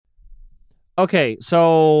Okay,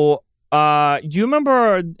 so do you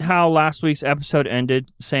remember how last week's episode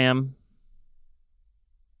ended, Sam?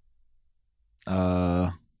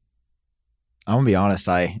 I'm gonna be honest.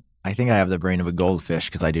 I think I have the brain of a goldfish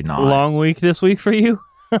because I do not. Long week this week for you?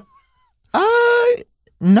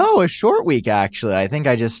 No, a short week actually. I think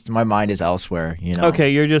my mind is elsewhere.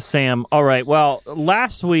 Okay, you're just Sam. All right. Well,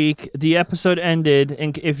 last week the episode ended,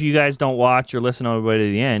 and if you guys don't watch or listen all the way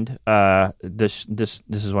to the end, this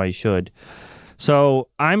is why you should. So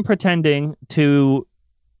I'm pretending to.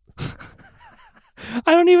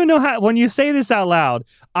 I don't even know how. When you say this out loud,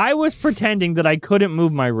 I was pretending that I couldn't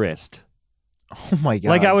move my wrist. Oh my god!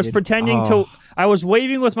 Like I was pretending to. I was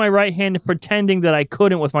waving with my right hand and pretending that I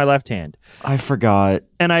couldn't with my left hand. I forgot.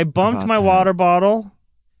 And I bumped my water bottle,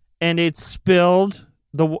 and it spilled.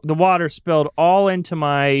 The water spilled all into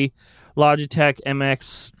my Logitech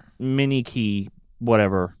MX Mini Key,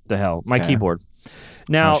 whatever the hell, my keyboard.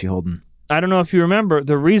 Now, how's she holding? I don't know if you remember,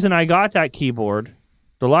 the reason I got that keyboard,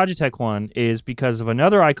 the Logitech one, is because of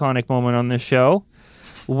another iconic moment on this show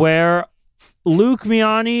where Luke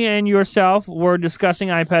Miani and yourself were discussing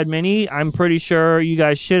iPad Mini. I'm pretty sure you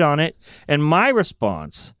guys shit on it. And my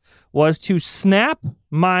response was to snap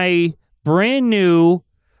my brand new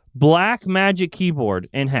black Magic keyboard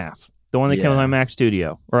in half. The one that came with my Mac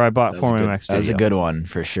Studio, or I bought for my Mac Studio. That's a good one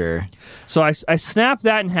for sure. So I snapped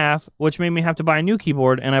that in half, which made me have to buy a new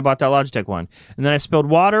keyboard, and I bought that Logitech one. And then I spilled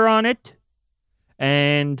water on it,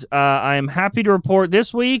 and I'm happy to report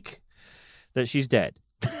this week that she's dead.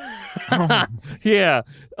 Yeah.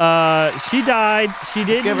 She died. She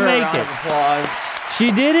didn't make it. Applause.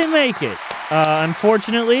 She didn't make it.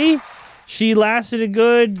 Unfortunately, she lasted a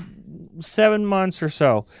good 7 months or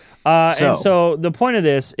so. And so the point of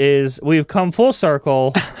this is we've come full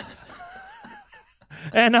circle,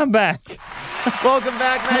 and I'm back. Welcome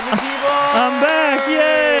back, Magic Keyboard. I'm back.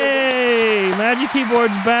 Yay! Magic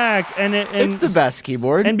Keyboard's back, and it's the best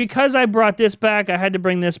keyboard. And because I brought this back, I had to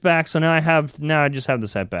bring this back. So now I just have the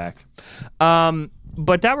set back.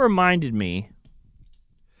 But that reminded me,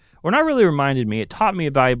 or not really reminded me. It taught me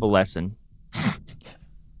a valuable lesson.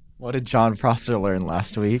 What did John Prosser learn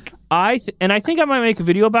last week? I think I might make a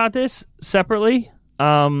video about this separately.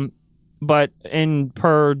 But in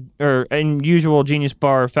usual Genius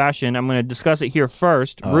Bar fashion, I'm going to discuss it here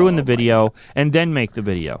first, ruin the video, and then make the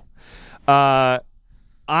video.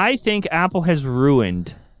 I think Apple has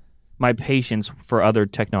ruined my patience for other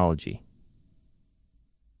technology.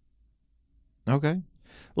 Okay.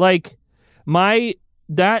 Like I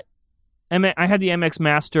had the MX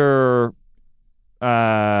Master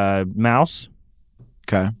mouse.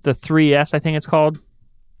 Okay. The 3S, I think it's called.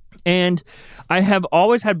 And I have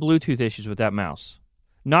always had Bluetooth issues with that mouse.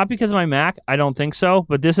 Not because of my Mac, I don't think so,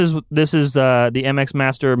 but this is the MX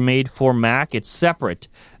Master made for Mac. It's separate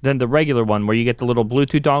than the regular one where you get the little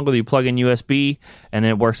Bluetooth dongle, you plug in USB, and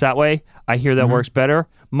it works that way. I hear that works better.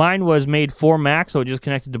 Mine was made for Mac, so it just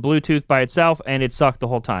connected to Bluetooth by itself, and it sucked the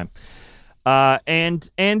whole time.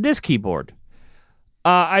 And this keyboard.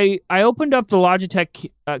 I opened up the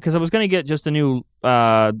Logitech, because I was going to get just a new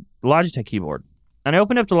Logitech keyboard. And I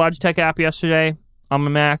opened up the Logitech app yesterday on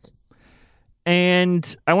my Mac,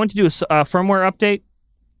 and I went to do a firmware update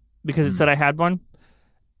because it said I had one.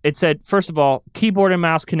 It said, first of all, keyboard and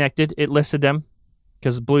mouse connected. It listed them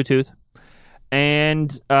because it's Bluetooth.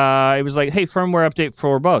 And it was like, hey, firmware update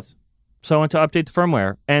for both. So I went to update the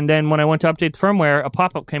firmware. And then when I went to update the firmware, a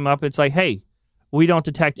pop-up came up. It's like, hey, we don't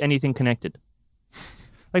detect anything connected.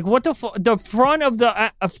 Like what the front of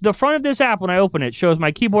the front of this app when I open it shows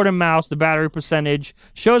my keyboard and mouse, the battery percentage,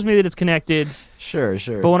 shows me that it's connected. Sure.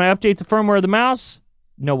 But when I update the firmware of the mouse,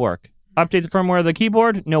 no work. Update the firmware of the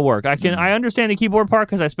keyboard, no work. I understand the keyboard part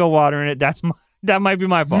because I spill water in it. That might be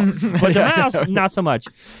my fault. But the mouse, not so much.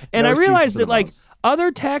 And I realized that like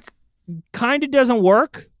other tech kind of doesn't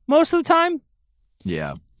work most of the time.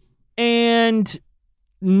 Yeah. And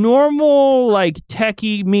normal, like,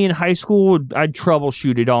 techie, me in high school, I'd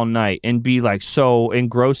troubleshoot it all night and be, like, so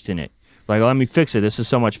engrossed in it. Like, let me fix it. This is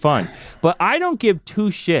so much fun. But I don't give two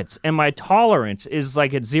shits, and my tolerance is,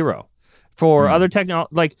 like, at zero. For other technology,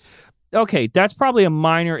 like, okay, that's probably a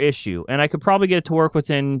minor issue, and I could probably get it to work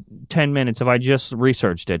within 10 minutes if I just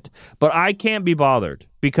researched it. But I can't be bothered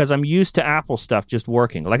because I'm used to Apple stuff just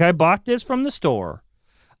working. Like, I bought this from the store.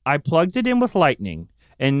 I plugged it in with Lightning,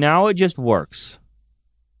 and now it just works.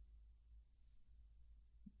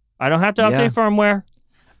 I don't have to update firmware.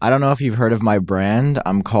 I don't know if you've heard of my brand.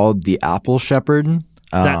 I'm called the Apple Shepherd.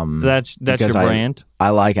 That's your brand.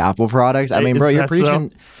 I like Apple products. I mean, bro, you're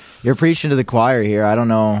preaching to the choir here. I don't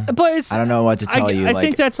know. But I don't know what to tell you. I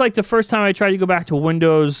think that's like the first time I tried to go back to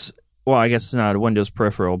Windows well, I guess it's not a Windows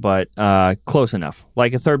peripheral, but close enough.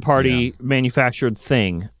 Like a third-party manufactured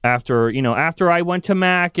thing. After I went to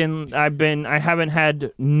Mac, and I haven't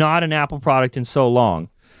had not an Apple product in so long,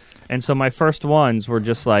 and so my first ones were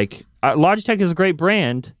just like Logitech is a great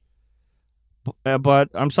brand, but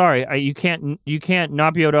I'm sorry, you can't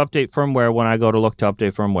not be able to update firmware when I go to look to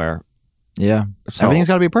update firmware. Yeah, So, everything's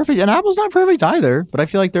got to be perfect, and Apple's not perfect either. But I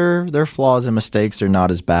feel like their flaws and mistakes are not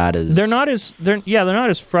as bad as they're not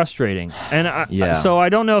as frustrating, and so I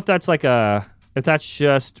don't know if that's if that's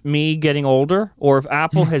just me getting older, or if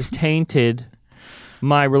Apple has tainted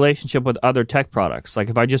my relationship with other tech products. Like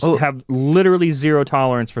if I just have literally zero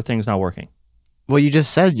tolerance for things not working. Well, you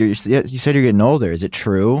just said you said you're getting older. Is it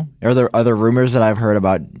true? Are there other rumors that I've heard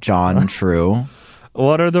about John true?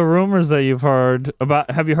 What are the rumors that you've heard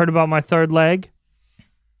about? Have you heard about my third leg?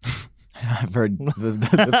 I've heard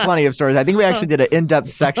plenty of stories. I think we actually did an in-depth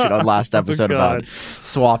section on last episode about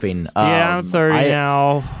swapping. Yeah, I'm 30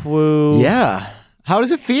 now. Woo. Yeah. How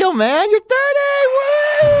does it feel, man? You're 30.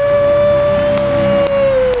 Woo!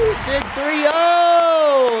 Big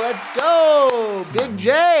 3-0. Let's go. Big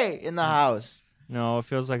J in the house. No, it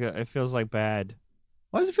feels like bad.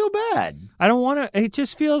 Why does it feel bad? I don't want to. It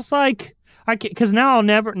just feels like because now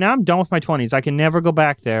I'm done with my 20s. I can never go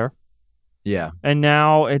back there. Yeah. And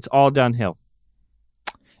now it's all downhill.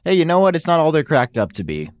 Hey, you know what? It's not all they're cracked up to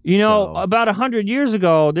be. About 100 years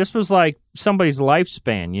ago, this was like somebody's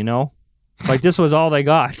lifespan, Like this was all they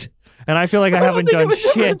got. And I feel like I haven't done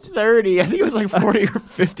shit. 30. I think it was like 40 or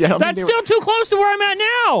 50. That's still too close to where I'm at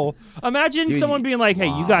now. Imagine someone being like, hey,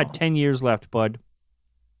 you got 10 years left, bud.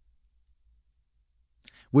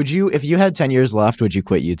 Would you, if you had 10 years left, would you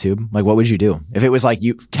quit YouTube? Like, what would you do? If it was like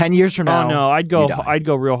 10 years from now? Oh, no, I'd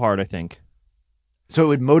go real hard, I think. So it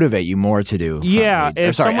would motivate you more to do.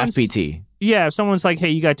 FPT. Yeah, if someone's like, hey,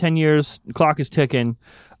 you got 10 years, the clock is ticking,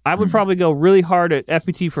 I would probably go really hard at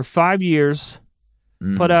FPT for 5 years,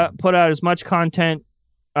 put out as much content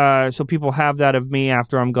so people have that of me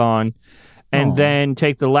after I'm gone, and then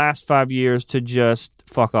take the last 5 years to just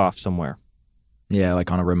fuck off somewhere. Yeah,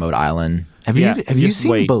 like on a remote island. Have you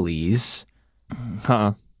seen Belize?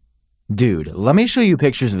 Huh. Dude, let me show you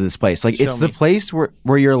pictures of this place. Like, it's the place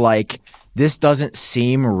where you're like, this doesn't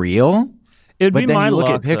seem real. It'd be then my you look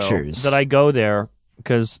luck, at pictures that I go there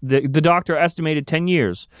because the doctor estimated 10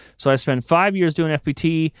 years. So I spend 5 years doing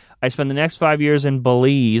FPT. I spend the next 5 years in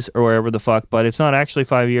Belize or wherever the fuck, but it's not actually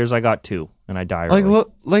 5 years. I got 2 and I die early.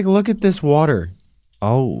 Look at this water.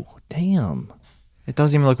 Oh, damn. It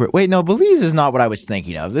doesn't even look right. Wait, no, Belize is not what I was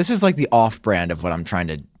thinking of. This is like the off-brand of what I'm trying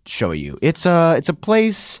to show you. It's a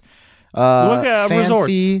place, look at fancy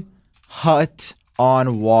resorts. Hut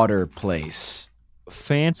on water place.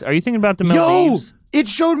 Fancy? Are you thinking about the Maldives? It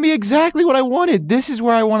showed me exactly what I wanted. This is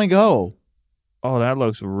where I want to go. Oh, that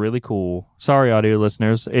looks really cool. Sorry, audio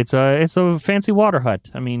listeners. It's a fancy water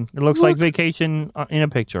hut. I mean, it looks like vacation in a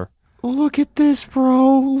picture. Look at this,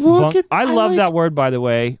 bro. I love that word, by the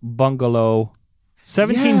way. Bungalow.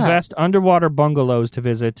 17 best underwater bungalows to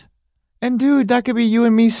visit. And dude, that could be you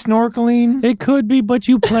and me snorkeling. It could be, but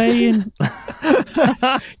you play in.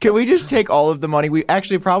 Can we just take all of the money? We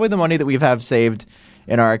actually probably the money that we have saved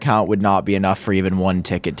in our account would not be enough for even one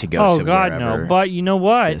ticket to go to. Oh God, no! But you know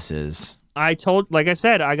what? This is. Like I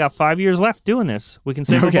said, I got 5 years left doing this. We can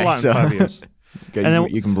save up a lot in 5 years. Good, and then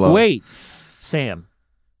you can blow. Wait, Sam.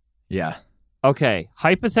 Yeah. Okay,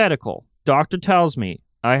 hypothetical. Doctor tells me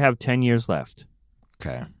I have 10 years left.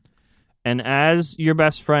 Okay. And as your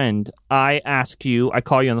best friend, I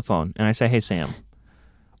call you on the phone, and I say, hey, Sam.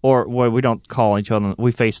 Or we don't call each other.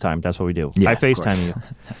 We FaceTime. That's what we do. Yeah, I FaceTime you.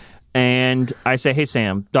 And I say, hey,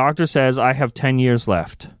 Sam, doctor says I have 10 years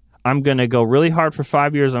left. I'm going to go really hard for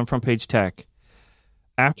 5 years on Front Page Tech.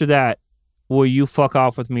 After that, will you fuck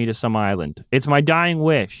off with me to some island? It's my dying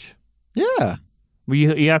wish. Yeah.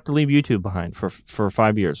 You have to leave YouTube behind for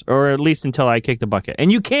 5 years, or at least until I kick the bucket.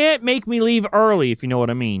 And you can't make me leave early, if you know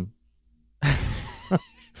what I mean.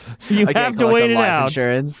 You have to wait it out.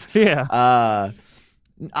 Insurance. Yeah.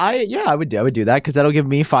 I would do that because that'll give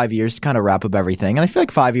me 5 years to kind of wrap up everything. And I feel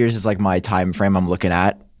like 5 years is like my time frame I'm looking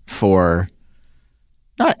at for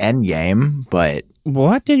not end game, but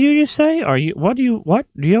what did you just say? Do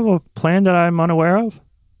you have a plan that I'm unaware of?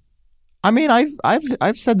 I mean,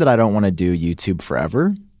 I've said that I don't want to do YouTube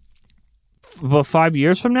forever. But 5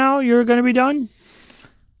 years from now, you're going to be done?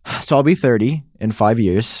 So I'll be 30 in 5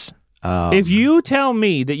 years. If you tell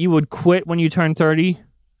me that you would quit when you turn 30,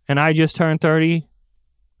 and I just turned 30,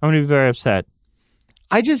 I'm going to be very upset.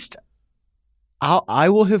 I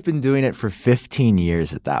will have been doing it for 15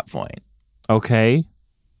 years at that point. Okay.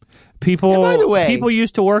 People, And by the way, people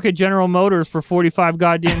used to work at General Motors for 45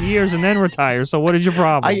 goddamn years and then retire. So what is your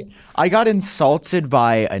problem? I got insulted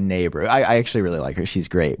by a neighbor. I actually really like her. She's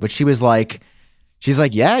great. But she's like,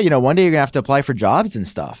 yeah, one day you're going to have to apply for jobs and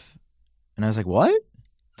stuff. And I was like, what?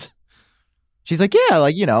 She's like, yeah,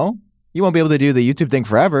 like, you won't be able to do the YouTube thing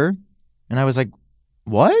forever. And I was like,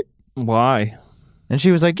 what? Why? And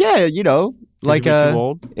she was like, yeah, like too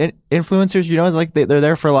old? Influencers, like they're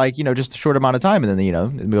there for like, just a short amount of time, and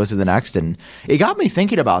then, it goes to the next. And it got me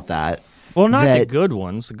thinking about that. Well, not the good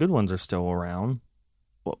ones. The good ones are still around.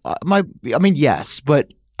 Yes, but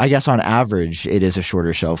I guess on average it is a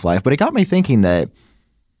shorter shelf life. But it got me thinking that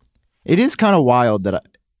it is kind of wild that,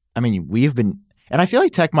 we've been, and I feel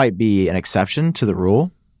like tech might be an exception to the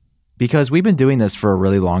rule because we've been doing this for a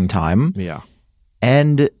really long time. Yeah.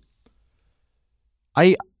 And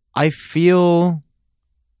I feel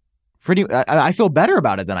I feel better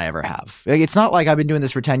about it than I ever have. Like, it's not like I've been doing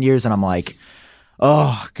this for 10 years and I'm like,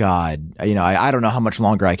 oh God, I don't know how much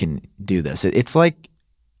longer I can do this. It's like,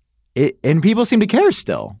 and people seem to care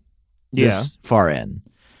still this far in.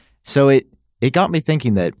 So it got me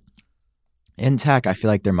thinking that in tech, I feel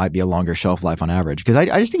like there might be a longer shelf life on average because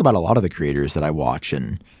I just think about a lot of the creators that I watch,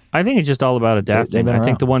 and I think it's just all about adapting. I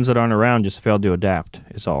think the ones that aren't around just failed to adapt.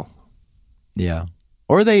 Is all. Yeah.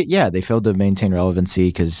 Or they failed to maintain relevancy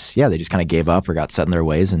because, they just kind of gave up or got set in their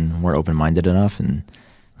ways and weren't open-minded enough. And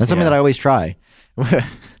that's something that I always try.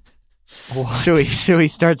 Should we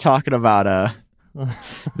start talking about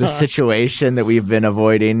the situation that we've been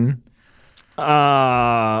avoiding?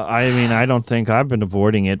 I don't think I've been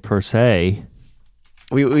avoiding it per se.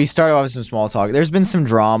 We started off with some small talk. There's been some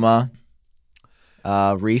drama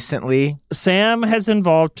recently. Sam has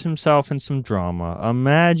involved himself in some drama.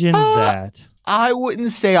 Imagine that. I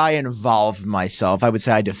wouldn't say I involved myself. I would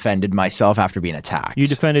say I defended myself after being attacked. You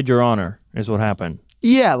defended your honor, is what happened.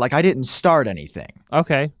 Yeah, like I didn't start anything.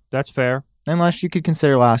 Okay, that's fair. Unless you could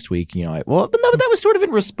consider last week, but that was sort of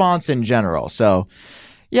in response in general. So,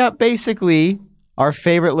 yeah, basically, our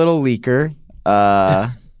favorite little leaker,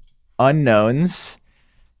 Unknowns,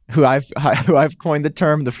 who I've coined the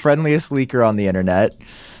term the friendliest leaker on the internet.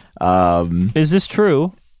 Is this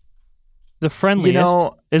true? The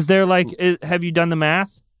friendliest? Is there have you done the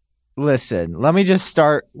math? Listen, let me just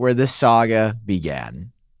start where this saga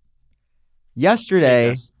began.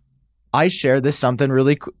 Yesterday, I shared something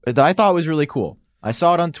really that I thought was really cool. I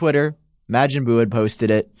saw it on Twitter. Majin Buu had posted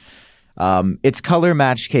it. It's color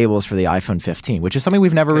matched cables for the iPhone 15, which is something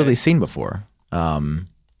we've never really seen before,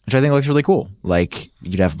 which I think looks really cool. Like, you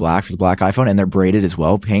could have black for the black iPhone, and they're braided as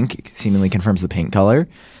well. Pink seemingly confirms the pink color.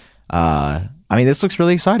 This looks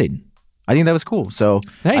really exciting. I think that was cool. So,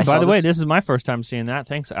 hey, by the way, this is my first time seeing that.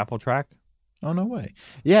 Thanks, Apple Track. Oh, no way.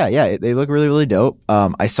 Yeah, they look really, really dope.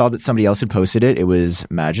 I saw that somebody else had posted it. It was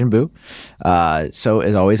Majin Buu. So,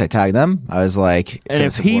 as always, I tagged them. I was like... And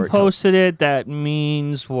if he posted it, that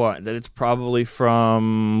means what? That it's probably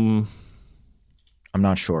from... I'm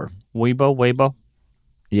not sure. Weibo?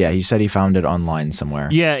 Yeah, he said he found it online somewhere.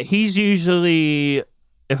 Yeah, he's usually...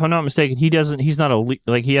 If I'm not mistaken, he hasn't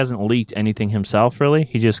leaked anything himself, really.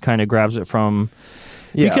 He just kind of grabs it from...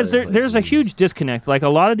 Yeah, because there's a huge disconnect. Like, a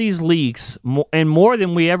lot of these leaks, and more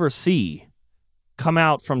than we ever see, come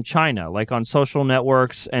out from China, like on social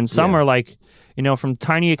networks, and some are like, from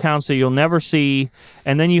tiny accounts that you'll never see.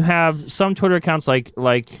 And then you have some Twitter accounts like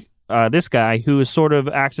this guy who is sort of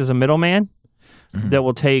acts as a middleman that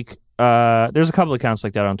will take... there's a couple accounts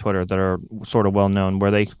like that on Twitter that are sort of well known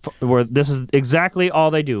where this is exactly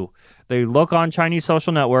all they do. They look on Chinese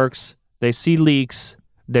social networks, they see leaks,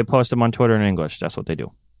 they post them on Twitter in English. That's what they do.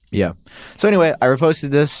 Yeah. So anyway, I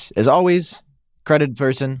reposted this as always, credited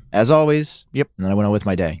person as always. Yep. And then I went on with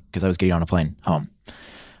my day because I was getting on a plane home.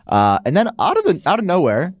 And then out of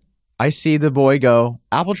nowhere, I see the boy go,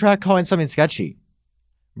 Apple Track calling something sketchy.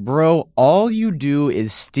 Bro, all you do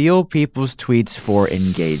is steal people's tweets for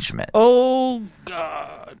engagement. Oh,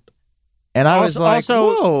 God. And I was like,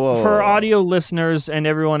 whoa. For audio listeners and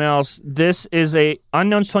everyone else, this is a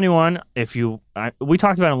Unknowns21. We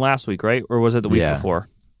talked about him last week, right? Or was it the week before?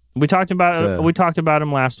 We talked about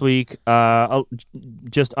him last week,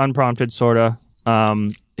 just unprompted, sort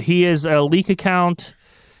of. He is a leak account,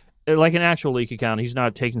 like an actual leak account. He's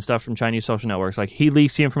not taking stuff from Chinese social networks. Like, he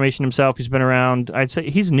leaks the information himself. He's been around. I'd say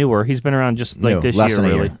he's newer. He's been around just like this year,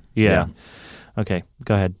 really. Yeah. Okay,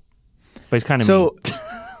 go ahead. But he's kind of so.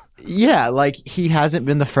 Yeah, like, he hasn't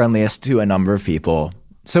been the friendliest to a number of people.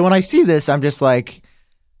 So when I see this, I'm just like,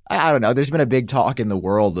 I don't know. There's been a big talk in the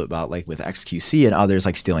world about, like, with XQC and others,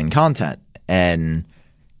 like, stealing content. And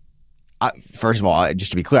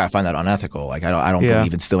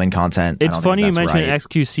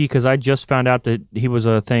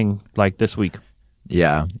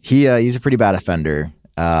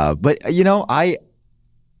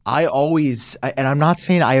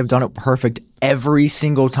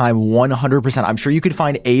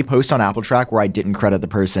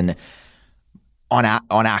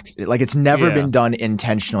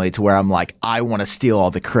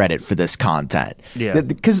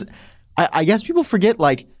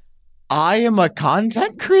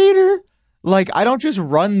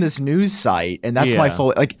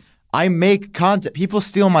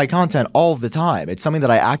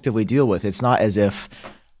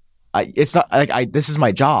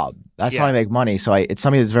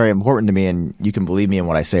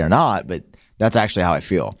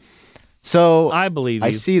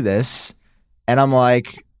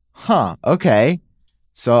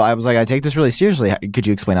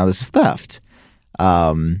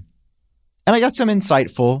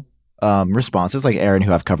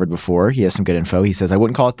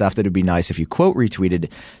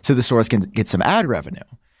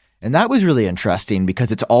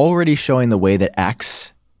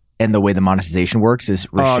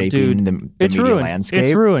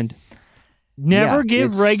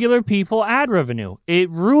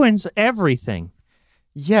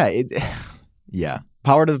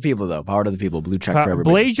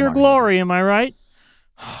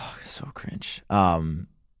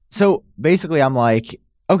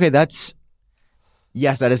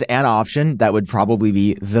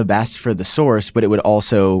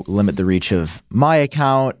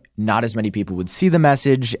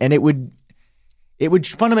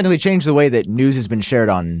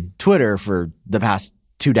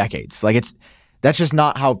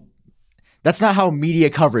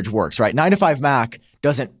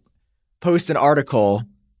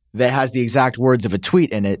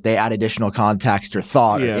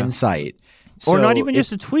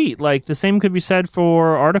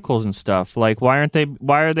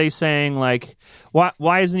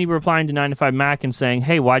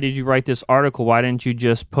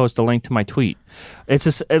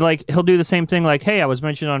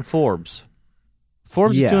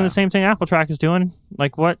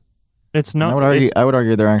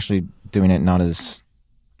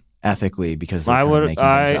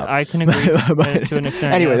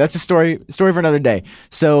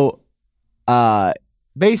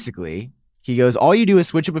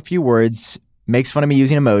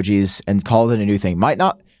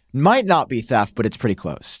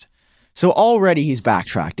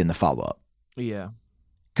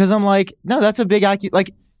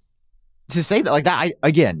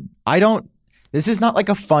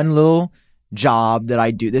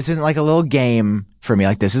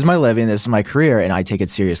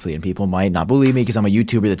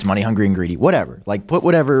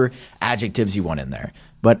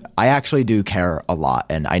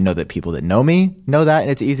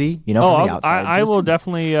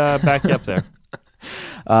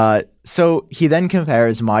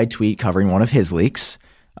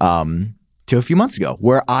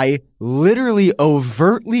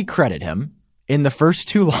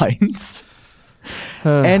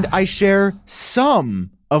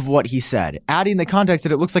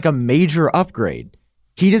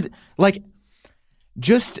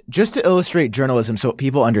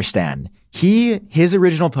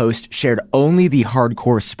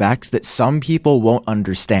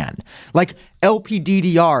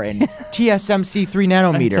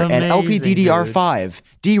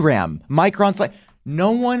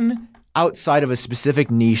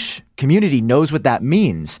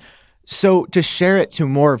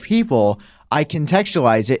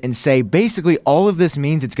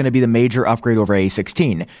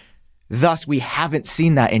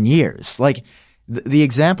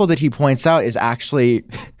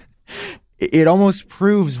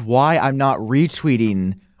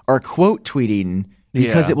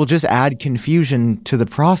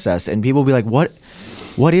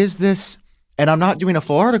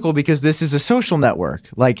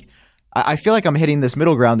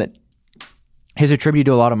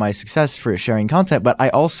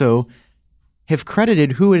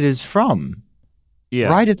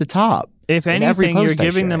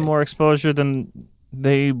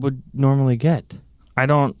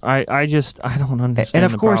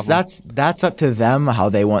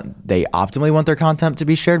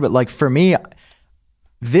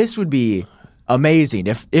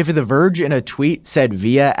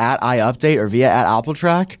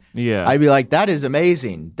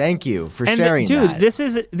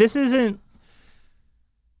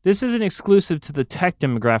this isn't exclusive to the tech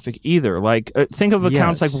demographic either. Like, think of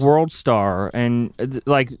accounts like Yes. WorldStar, and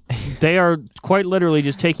like they are quite literally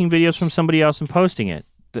just taking videos from somebody else and posting it,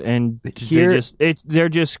 and they're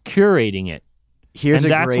just curating it. Here's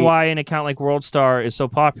and a that's great, why an account like WorldStar is so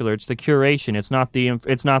popular. It's the curation. It's not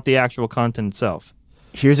the actual content itself.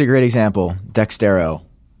 Here's a great example. Dextero.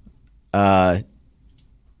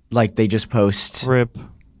 Like they just post Rip.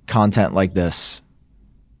 content like this.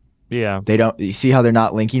 Yeah. They don't. You see how they're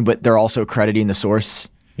not linking, but they're also crediting the source.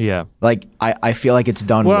 Yeah. Like I feel like it's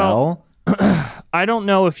done well. I don't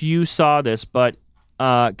know if you saw this, but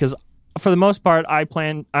because for the most part, I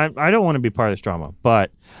don't want to be part of this drama,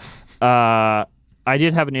 but I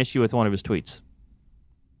did have an issue with one of his tweets.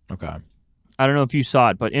 Okay. I don't know if you saw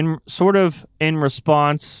it, but in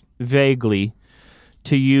response, vaguely,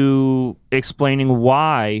 to you explaining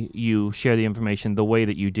why you share the information the way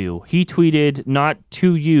that you do, he tweeted not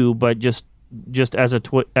to you, but just as a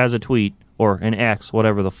tweet or an X,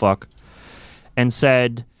 whatever the fuck, and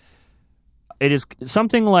said it is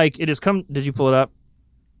something like it has come. Did you pull it up?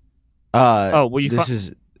 Will you?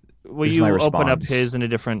 Will you open up his in a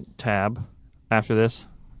different tab after this?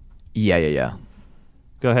 Yeah.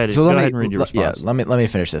 Go ahead. So go ahead and read your response. Yeah, let me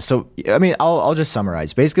finish this. So I mean, I'll just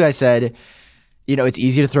summarize. Basically, I said, it's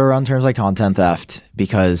easy to throw around terms like content theft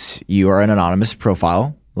because you are an anonymous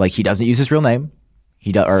profile. Like he doesn't use his real name.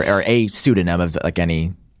 He does, or a pseudonym of like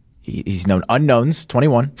any. He's known unknowns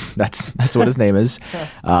 21. That's what his name is.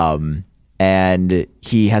 And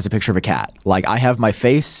he has a picture of a cat. Like I have my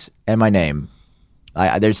face and my name.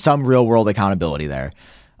 There's some real world accountability there.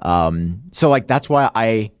 So like that's why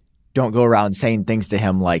I don't go around saying things to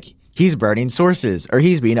him like he's burning sources or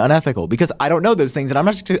he's being unethical, because I don't know those things, and I'm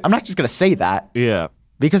not just going to say that. Yeah.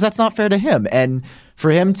 Because that's not fair to him. And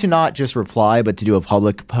for him to not just reply but to do a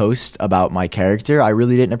public post about my character, I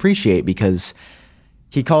really didn't appreciate, because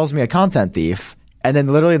he calls me a content thief, and then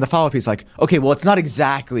literally in the follow-up he's like, okay, well, it's not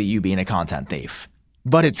exactly you being a content thief,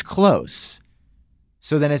 but it's close.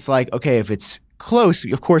 So then it's like, okay, if it's close,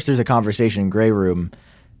 of course there's a conversation in gray room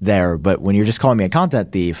there, but when you're just calling me a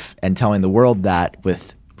content thief and telling the world that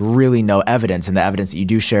with really no evidence, and the evidence that you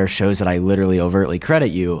do share shows that I literally overtly credit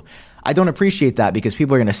you, I don't appreciate that, because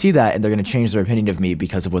people are going to see that and they're going to change their opinion of me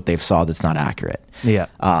because of what they've saw that's not accurate. Yeah.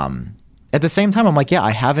 At the same time, I'm like, yeah, I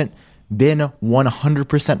haven't been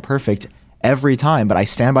 100% perfect every time, but I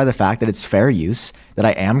stand by the fact that it's fair use, that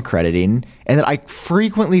I am crediting, and that I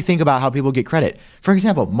frequently think about how people get credit. For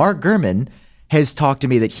example, Mark Gurman has talked to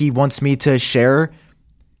me that he wants me to share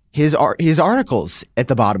his articles at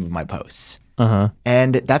the bottom of my posts. Uh-huh.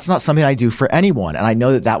 And that's not something I do for anyone. And I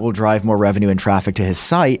know that will drive more revenue and traffic to his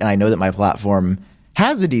site. And I know that my platform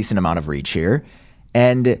has a decent amount of reach here.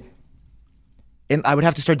 And I would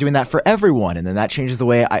have to start doing that for everyone. And then that changes the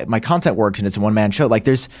way my content works, and it's a one-man show. Like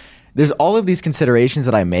there's all of these considerations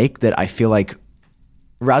that I make that I feel like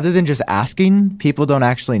rather than just asking, people don't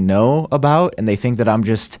actually know about. And they think that I'm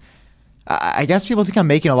just, I guess people think I'm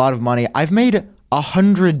making a lot of money. I've made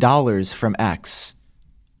 $100 from X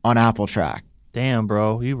on Apple Track. Damn,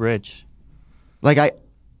 bro, you rich.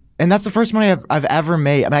 And that's the first money I've ever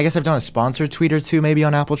made. I mean, I guess I've done a sponsored tweet or two maybe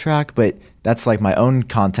on Apple Track, but that's like my own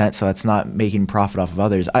content, so that's not making profit off of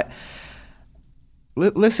others.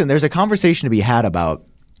 Listen, there's a conversation to be had about,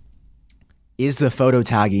 is the photo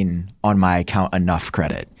tagging on my account enough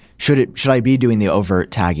credit? Should I be doing the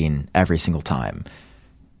overt tagging every single time?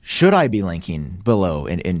 Should I be linking below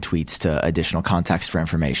in tweets to additional context for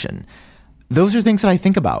information? Those are things that I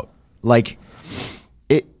think about. Like,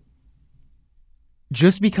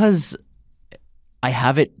 just because I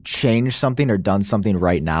haven't changed something or done something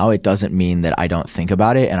right now, it doesn't mean that I don't think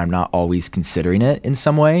about it and I'm not always considering it in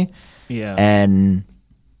some way. Yeah. And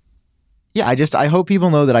yeah, I hope people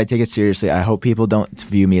know that I take it seriously. I hope people don't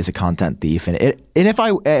view me as a content thief. And if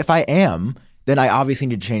I am, then I obviously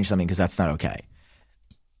need to change something, because that's not okay.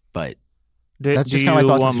 But that's just kind of my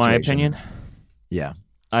thoughts. Want my opinion? Yeah.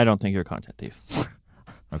 I don't think you're a content thief.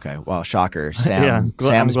 Okay. Well, shocker. glad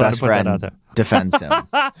Sam's best to put that out friend there. defends him.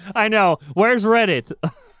 I know. Where's Reddit?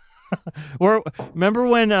 Remember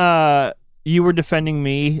when you were defending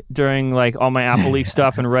me during like all my Apple Leak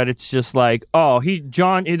stuff, and Reddit's just like, oh,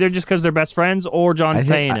 John, they're just because they're best friends, or John's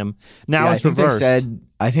paying him. Now it's reversed.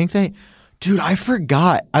 Dude, I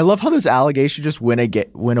forgot. I love how those allegations just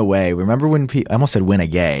went away. Remember when I almost said win a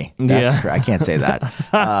gay. I can't say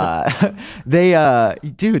that.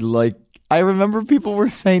 Dude, like, I remember people were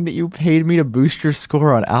saying that you paid me to boost your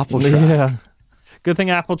score on Apple Track. Yeah. Good thing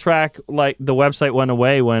Apple Track, like, the website went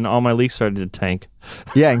away when all my leaks started to tank.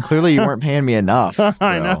 Yeah, and clearly you weren't paying me enough.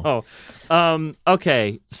 I know.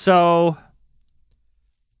 Okay, so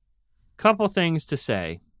couple things to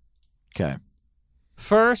say. Okay.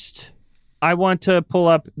 First, I want to pull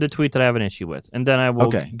up the tweet that I have an issue with, and then I will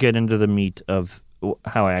get into the meat of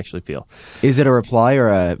how I actually feel. Is it a reply or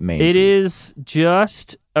a main It tweet? is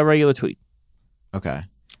just a regular tweet. Okay.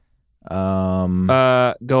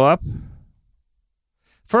 Go up.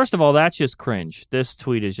 First of all, that's just cringe. This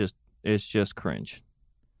tweet is just cringe.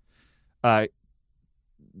 I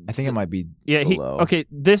think it might be below. Okay,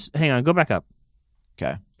 hang on, go back up.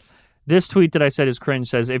 Okay. This tweet that I said is cringe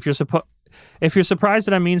says, if you're surprised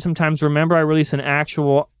that I mean sometimes, remember I released an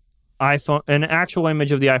actual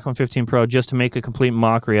image of the iPhone 15 Pro just to make a complete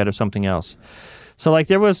mockery out of something else. So like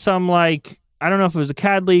there was some like, I don't know if it was a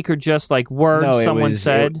CAD leak or just like words someone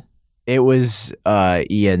said. It was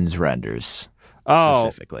Ian's renders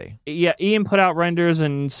specifically. Yeah, Ian put out renders,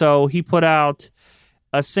 and so he put out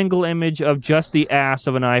a single image of just the ass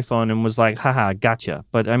of an iPhone and was like, haha, gotcha.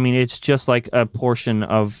 But I mean, it's just like a portion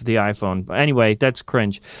of the iPhone. But anyway, that's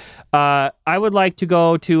cringe. I would like to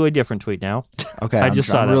go to a different tweet now. Okay,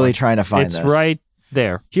 I'm really trying to find this. It's right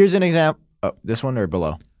there. Here's an example. Oh, this one or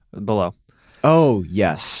below? Below. Oh,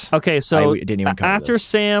 yes. Okay, so I didn't even cover after this.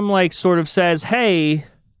 Sam like sort of says, hey,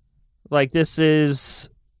 like this is,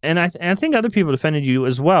 and I think other people defended you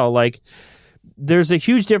as well, like there's a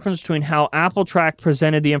huge difference between how Apple Track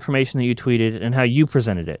presented the information that you tweeted and how you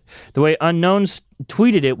presented it. The way Unknowns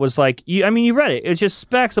tweeted it was like, you read it. It's just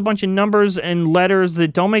specs, a bunch of numbers and letters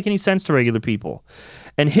that don't make any sense to regular people.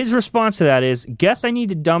 And his response to that is, guess I need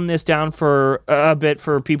to dumb this down for a bit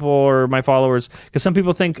for people or my followers, because some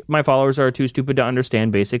people think my followers are too stupid to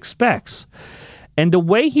understand basic specs. And the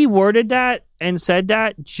way he worded that and said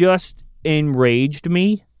that just enraged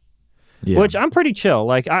me. Yeah. Which I'm pretty chill.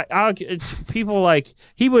 Like people like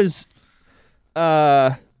he was,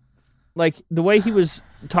 like the way he was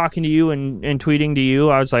talking to you and tweeting to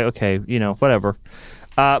you, I was like, okay, whatever.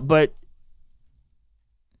 But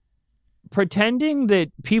pretending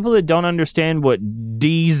that people that don't understand what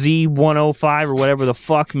DZ105 or whatever the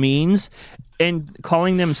fuck means and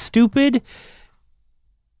calling them stupid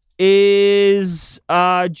is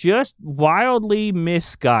just wildly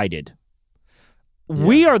misguided. Yeah.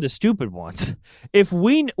 We are the stupid ones. If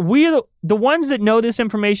we are the ones that know this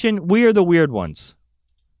information, we are the weird ones.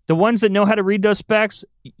 The ones that know how to read those specs,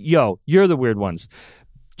 you're the weird ones.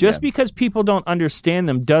 Just because people don't understand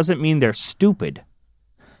them doesn't mean they're stupid.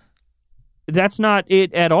 That's not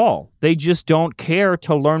it at all. They just don't care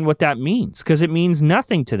to learn what that means because it means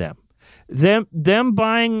nothing to them. Them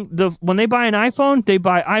buying when they buy an iPhone, they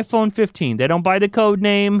buy iPhone 15. They don't buy the code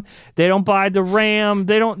name. They don't buy the RAM.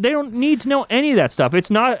 They don't need to know any of that stuff. It's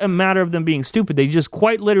not a matter of them being stupid. They just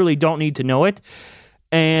quite literally don't need to know it.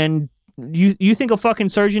 And you think a fucking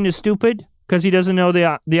surgeon is stupid because he doesn't know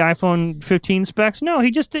the iPhone 15 specs? No,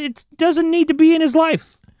 it doesn't need to be in his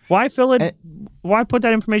life. Why fill it? Why put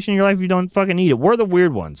that information in your life if you don't fucking need it? We're the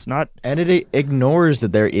weird ones, not. And it ignores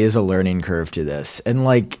that there is a learning curve to this, and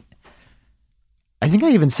like. I think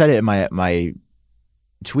I even said it in my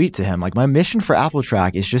tweet to him. Like, my mission for Apple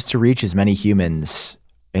Track is just to reach as many humans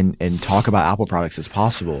and talk about Apple products as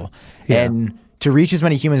possible. Yeah. And to reach as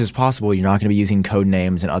many humans as possible, you're not going to be using code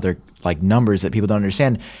names and other like numbers that people don't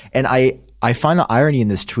understand. And I find the irony in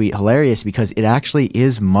this tweet hilarious because it actually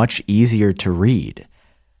is much easier to read.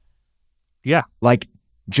 Yeah. Like,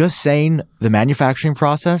 just saying the manufacturing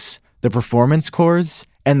process, the performance cores,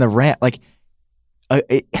 and the RAM, like.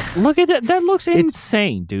 Look at that! That looks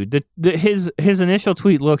insane, dude. His initial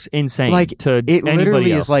tweet looks insane. Like to it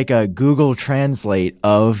literally else. Is like a Google Translate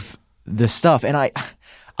of the stuff, and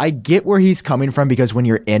I get where he's coming from because when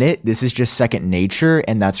you're in it, this is just second nature,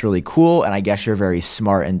 and that's really cool. And I guess you're very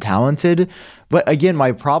smart and talented. But again,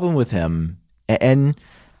 my problem with him, and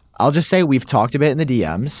I'll just say we've talked a bit in the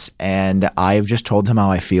DMs, and I've just told him how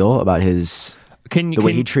I feel about the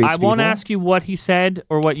way he treats people. I won't ask you what he said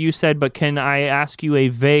or what you said, but can I ask you a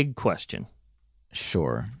vague question?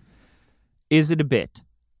 Sure. Is it a bit?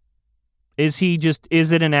 Is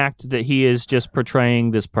it an act that he is just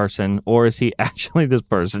portraying this person, or is he actually this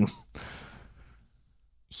person?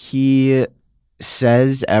 He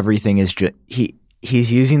says everything is just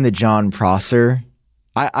he's using the John Prosser.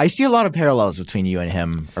 I see a lot of parallels between you and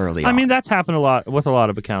him early on. I mean, that's happened a lot with a lot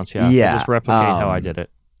of accounts, yeah. Yeah. Just replicate how I did it.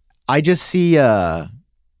 I just see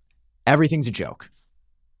everything's a joke.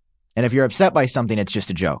 And if you're upset by something, it's just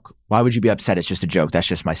a joke. Why would you be upset? It's just a joke. That's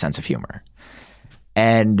just my sense of humor.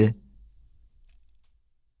 And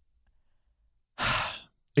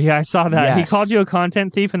yeah, I saw that. Yes. He called you a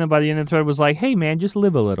content thief, and then by the end of the thread was like, hey, man, just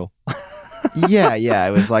live a little. yeah.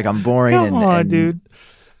 It was like, I'm boring. Come on, dude.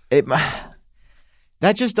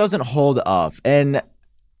 That just doesn't hold up. And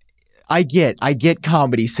I get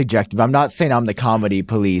comedy subjective. I'm not saying I'm the comedy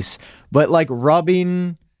police, but like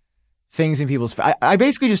rubbing things in people's I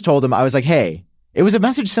basically just told him, I was like, hey, it was a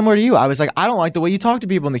message similar to you. I was like, I don't like the way you talk to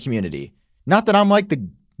people in the community. Not that I'm like the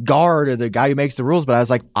guard or the guy who makes the rules, but I was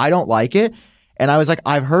like, I don't like it. And I was like,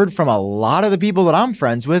 I've heard from a lot of the people that I'm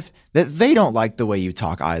friends with that they don't like the way you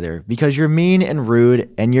talk either, because you're mean and rude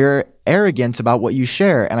and you're arrogant about what you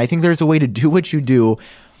share. And I think there's a way to do what you do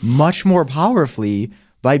much more powerfully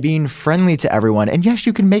by being friendly to everyone. And yes,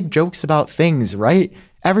 you can make jokes about things, right?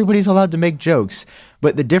 Everybody's allowed to make jokes.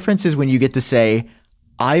 But the difference is when you get to say,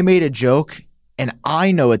 I made a joke and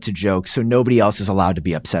I know it's a joke, so nobody else is allowed to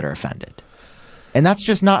be upset or offended. And that's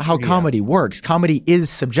just not how comedy works. Comedy is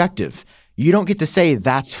subjective. You don't get to say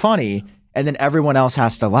that's funny and then everyone else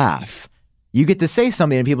has to laugh. You get to say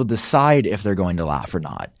something and people decide if they're going to laugh or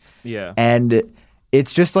not. Yeah. And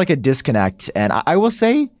it's just like a disconnect. And I will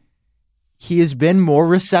say he has been more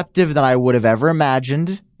receptive than I would have ever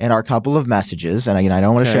imagined in our couple of messages. And I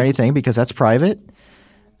don't want to share anything because that's private,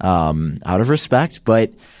 out of respect.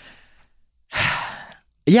 But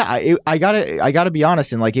yeah, I gotta be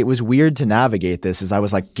honest. And like, it was weird to navigate this as I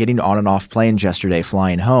was like getting on and off planes yesterday,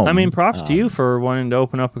 flying home. I mean, props to you for wanting to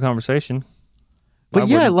open up a conversation. But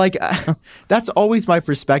yeah, like that's always my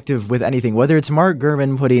perspective with anything, whether it's Mark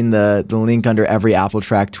Gurman putting the link under every Apple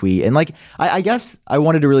Track tweet. And like, I guess I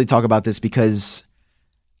wanted to really talk about this because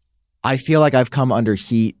I feel like I've come under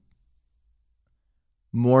heat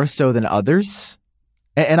more so than others.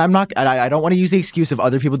 And I don't want to use the excuse of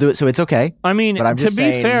other people do it, so it's okay. I mean, but to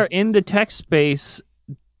be fair, in the tech space,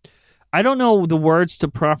 I don't know the words to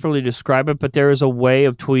properly describe it, but there is a way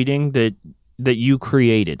of tweeting that you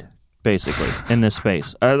created, basically, in this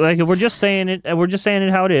space. Like, if we're just saying it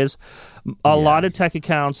how it is. A lot of tech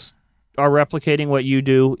accounts are replicating what you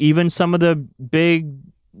do. Even some of the big,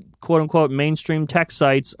 quote unquote, mainstream tech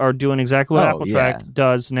sites are doing exactly what Apple Track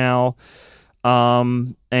does now.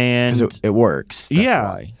 And it works. That's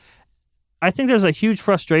why. I think there's a huge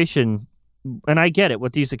frustration, and I get it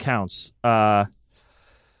with these accounts. But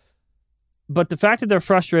the fact that they're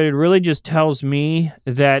frustrated really just tells me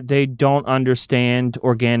that they don't understand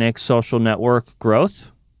organic social network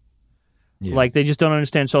growth. Yeah. Like, they just don't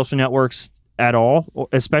understand social networks at all,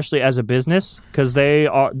 especially as a business, because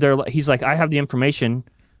he's like, I have the information.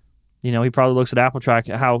 You know, he probably looks at Apple Track.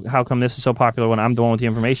 How come this is so popular when I'm the one with the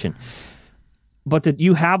information? But that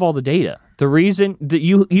you have all the data. The reason that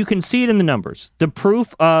you can see it in the numbers. The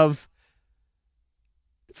proof of,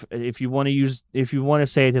 if you want to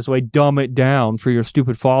say it this way, dumb it down for your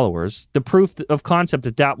stupid followers. The proof of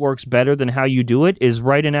concept that works better than how you do it is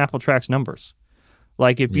right in Apple Track's numbers.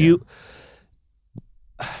 Like, if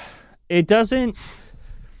it doesn't.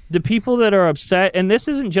 The people that are upset, and this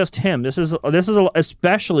isn't just him. This is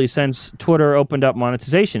especially since Twitter opened up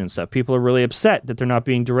monetization and stuff. People are really upset that they're not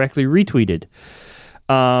being directly retweeted.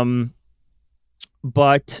 But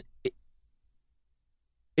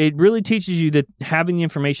it really teaches you that having the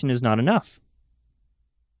information is not enough.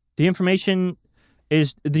 The information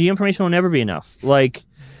will never be enough. Like,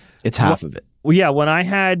 it's half of it. Well, yeah, when I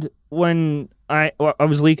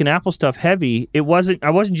was leaking Apple stuff heavy, I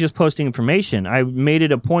wasn't just posting information. I made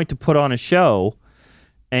it a point to put on a show,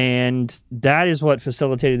 and that is what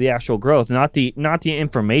facilitated the actual growth, not the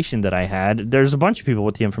information that I had. There's a bunch of people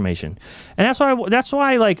with the information, and that's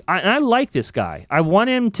why I like this guy. I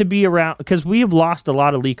want him to be around because we have lost a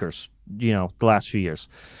lot of leakers, the last few years.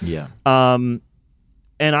 Yeah.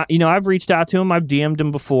 And I've reached out to him. I've DM'd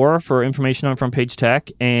him before for information on Front Page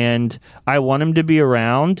Tech, and I want him to be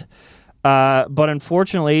around. But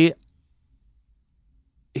unfortunately,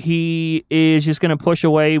 he is just going to push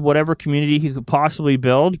away whatever community he could possibly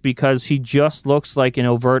build because he just looks like an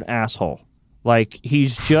overt asshole. Like,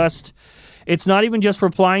 he's just... It's not even just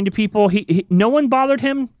replying to people. No one bothered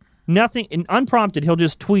him. Nothing. Unprompted, he'll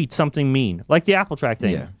just tweet something mean. Like the Apple Track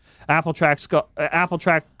thing. Yeah. Apple Track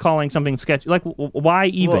calling something sketchy. Like, why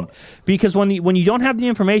even? Well, because when you don't have the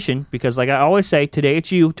information, because like I always say, today it's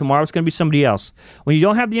you, tomorrow it's going to be somebody else. When you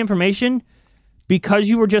don't have the information, because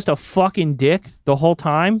you were just a fucking dick the whole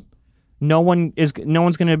time, no one's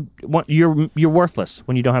going to. You're worthless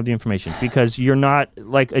when you don't have the information because you're not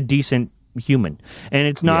like a decent human, and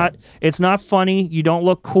it's not funny. You don't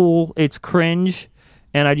look cool. It's cringe,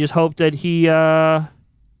 and I just hope that he.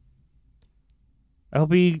 I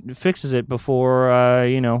hope he fixes it before,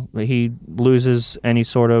 he loses any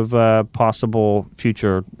sort of possible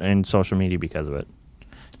future in social media because of it.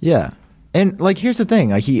 Yeah. And, like, here's the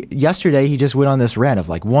thing. Yesterday, he just went on this rant of,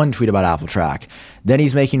 like, one tweet about Apple Track. Then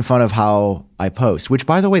he's making fun of how I post, which,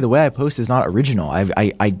 by the way I post is not original.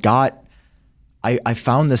 I got I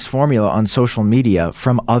found this formula on social media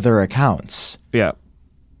from other accounts. Yeah.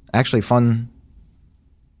 Actually, fun.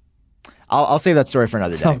 I'll save that story for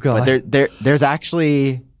another day. Oh, God. But there's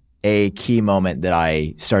actually a key moment that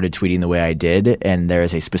I started tweeting the way I did, and there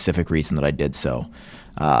is a specific reason that I did so.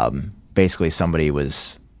 Basically, somebody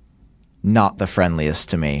was not the friendliest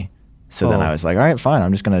to me. So then I was like, all right, fine.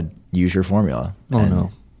 I'm just going to use your formula.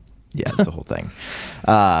 No. Yeah, it's the whole thing.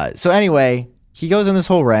 So anyway, he goes in this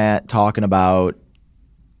whole rant talking about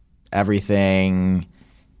everything.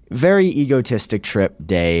 Very egotistic trip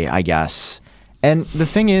day, I guess. And the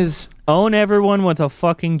thing is... Own everyone with a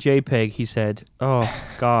fucking JPEG, he said. Oh,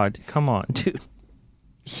 God. Come on, dude.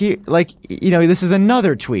 This is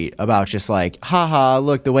another tweet about just like, haha,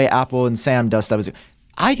 look, the way Apple and Sam does stuff is...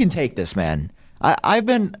 I can take this, man. I've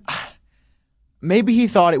been... Maybe he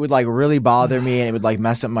thought it would like really bother me and it would like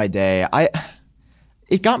mess up my day.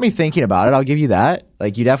 It got me thinking about it. I'll give you that.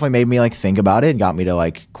 Like, you definitely made me like think about it and got me to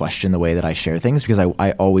like question the way that I share things, because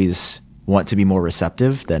I always want to be more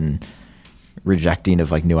receptive than rejecting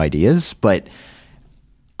of like new ideas. But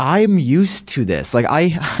I'm used to this. Like,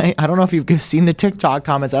 I don't know if you've seen the TikTok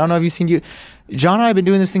comments. I don't know if you've seen John and I have been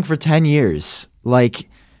doing this thing for 10 years. Like,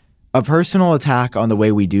 a personal attack on the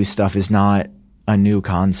way we do stuff is not a new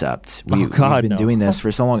concept. We've been doing this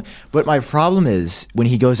for so long. But my problem is when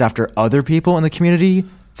he goes after other people in the community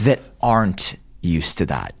that aren't used to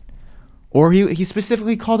that. Or he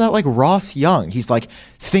specifically called out like Ross Young. He's like,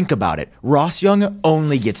 think about it. Ross Young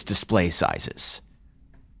only gets display sizes.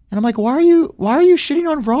 And I'm like, why are you shitting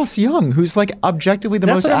on Ross Young, who's like objectively the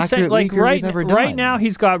most accurate leaker we've ever done? Right now,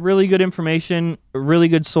 he's got really good information, a really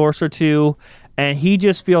good source or two, and he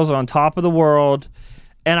just feels on top of the world.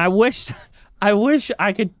 And I wish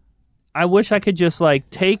I could just like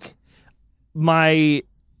take my.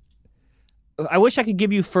 I wish I could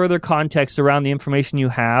give you further context around the information you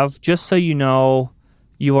have, just so you know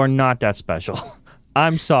you are not that special.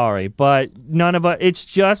 I'm sorry, but none of us. It's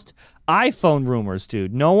just iPhone rumors,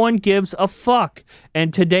 dude. No one gives a fuck.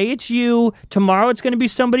 And today it's you. Tomorrow it's going to be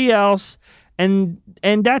somebody else, and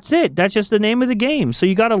that's it. That's just the name of the game. So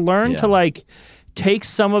you got to learn to like take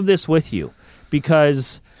some of this with you,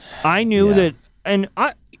 because I knew that, and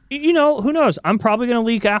who knows? I'm probably going to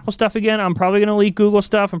leak Apple stuff again. I'm probably going to leak Google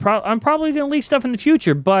stuff. I'm probably going to leak stuff in the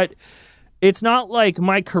future, but it's not like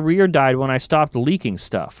my career died when I stopped leaking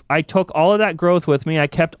stuff. I took all of that growth with me. I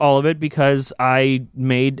kept all of it because I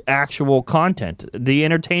made actual content. The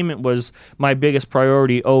entertainment was my biggest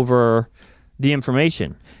priority over the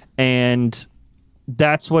information. And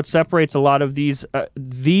that's what separates a lot of these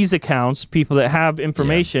accounts, people that have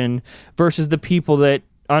information versus the people that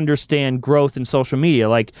understand growth in social media.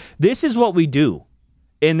 Like, this is what we do.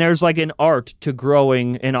 And there's like an art to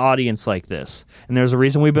growing an audience like this. And there's a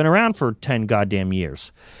reason we've been around for 10 goddamn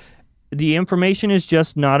years. The information is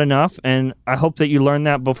just not enough, and I hope that you learn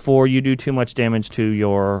that before you do too much damage to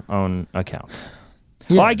your own account.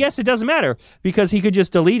 Yeah. Well, I guess it doesn't matter, because he could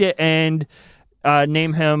just delete it and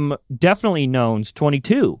name him Definitely Knowns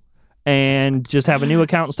 22 and just have a new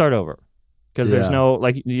account and start over. Because there's no,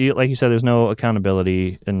 like you said, there's no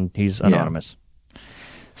accountability, and he's anonymous.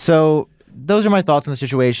 So those are my thoughts on the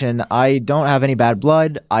situation. I don't have any bad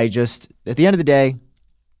blood. I just, at the end of the day,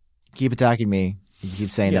 keep attacking me. You can keep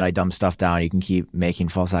saying that I dumb stuff down. You can keep making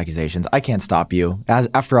false accusations. I can't stop you.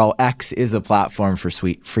 After all, X is the platform for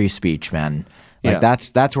free speech, man. Like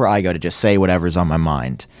that's where I go to just say whatever's on my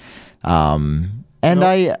mind. I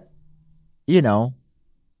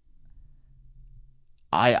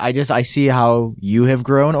see how you have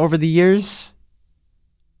grown over the years,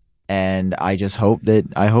 and I hope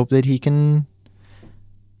that he can,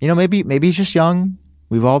 maybe he's just young.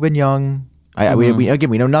 We've all been young.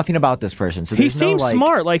 We know nothing about this person. So he seems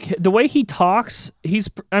smart. Like, the way he talks, he's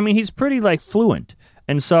pretty like fluent.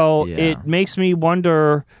 And so it makes me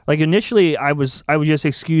wonder, like, initially I was just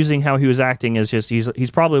excusing how he was acting as just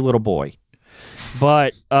he's probably a little boy.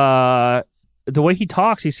 But the way he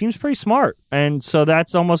talks, he seems pretty smart. And so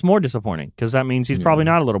that's almost more disappointing, because that means he's probably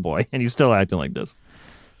not a little boy and he's still acting like this.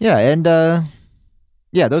 Yeah, and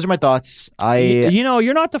those are my thoughts.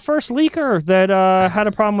 You're not the first leaker that had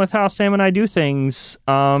a problem with how Sam and I do things,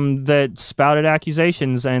 that spouted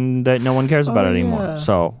accusations and that no one cares about it anymore. Yeah.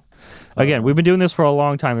 So, again, we've been doing this for a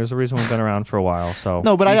long time. There's a reason we've been around for a while. So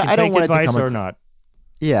no, but I don't want advice it to come or not.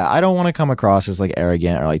 Yeah, I don't want to come across as like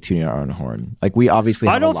arrogant or like tooting our own horn. Like, we obviously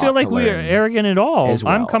have I don't feel like we are arrogant at all. Well.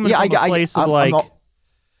 I'm coming from a place of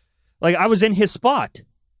like I was in his spot,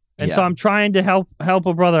 and so I'm trying to help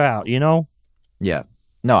a brother out. Yeah.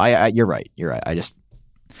 No, you're right. You're right. I just,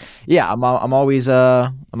 I'm always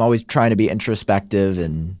trying to be introspective,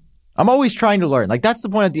 and I'm always trying to learn. Like, that's the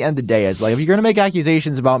point at the end of the day is, like, if you're going to make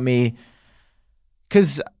accusations about me,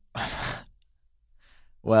 because,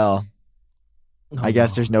 well, I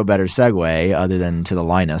guess there's no better segue other than to the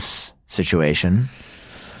Linus situation.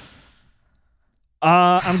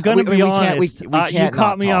 I'm going to be honest. We can't you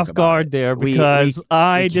caught me off guard there because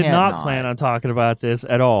I did not plan on talking about this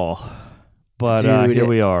at all. But Dude, here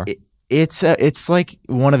we are. It's like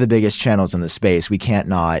one of the biggest channels in the space. We can't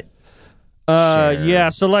not. Yeah.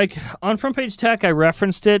 So like on Front Page Tech, I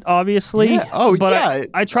referenced it obviously. Yeah. Oh, but yeah.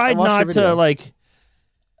 I tried not to like.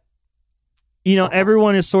 You know,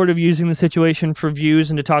 everyone is sort of using the situation for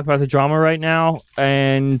views and to talk about the drama right now,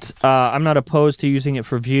 and I'm not opposed to using it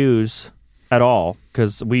for views at all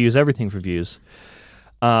because we use everything for views.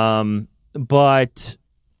 But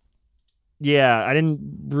yeah, I didn't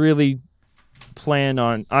really plan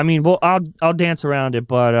on. I mean, well, I'll dance around it,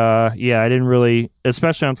 but yeah, I didn't really,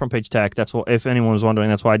 especially on Front Page Tech. That's what, if anyone was wondering,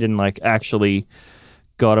 that's why I didn't like actually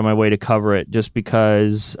go out of my way to cover it, just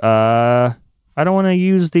because I don't want to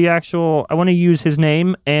use the actual. I want to use his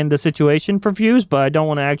name and the situation for views, but I don't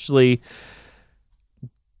want to actually.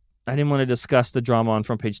 I didn't want to discuss the drama on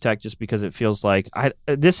Front Page Tech just because it feels like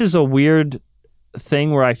this is a weird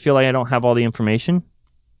thing where I feel like I don't have all the information.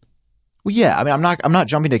 Well, yeah, I mean, I'm not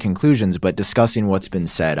jumping to conclusions, but discussing what's been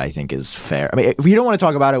said, I think, is fair. I mean, if you don't want to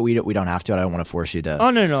talk about it, we don't have to. I don't want to force you to.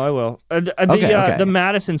 Oh no, I will. The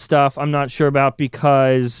Madison stuff, I'm not sure about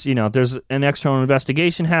because there's an external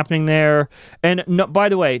investigation happening there, and no, by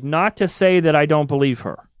the way, not to say that I don't believe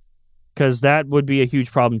her, because that would be a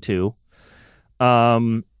huge problem too.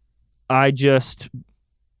 I just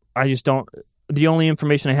don't. The only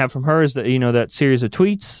information I have from her is that that series of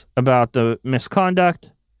tweets about the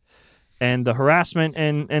misconduct and the harassment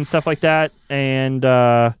and stuff like that, and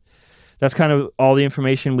that's kind of all the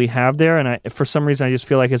information we have there. And for some reason, I just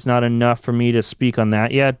feel like it's not enough for me to speak on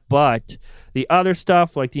that yet. But the other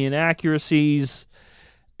stuff, like the inaccuracies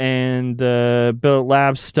and the Bill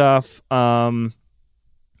Labs stuff,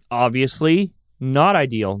 obviously not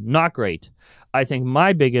ideal, not great. I think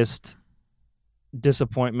my biggest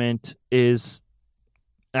disappointment is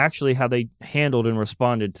actually how they handled and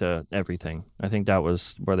responded to everything. I think that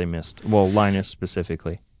was where they missed. Well, Linus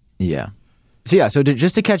specifically. Yeah. So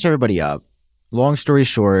just to catch everybody up, long story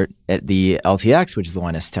short, at the LTX, which is the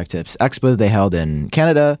Linus Tech Tips Expo they held in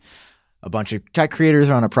Canada, a bunch of tech creators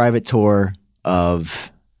are on a private tour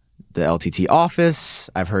of the LTT office.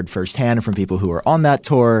 I've heard firsthand from people who were on that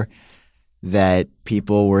tour that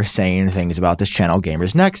people were saying things about this channel,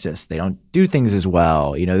 Gamers Nexus. They don't do things as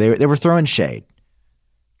well. They were throwing shade.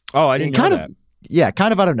 Oh, I didn't know that. Yeah,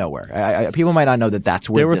 kind of out of nowhere. People might not know that that's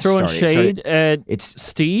where this started. They were throwing shade at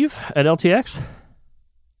Steve at LTX?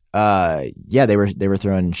 Yeah, they were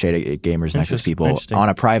throwing shade at Gamers Nexus people on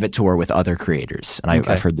a private tour with other creators. And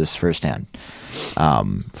I've heard this firsthand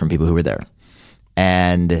from people who were there.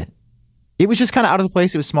 And it was just kind of out of the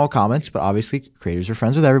place. It was small comments, but obviously creators are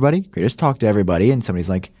friends with everybody. Creators talk to everybody, and somebody's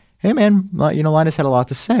like, hey, man, Linus had a lot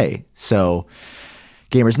to say. So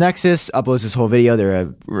Gamers Nexus uploads this whole video.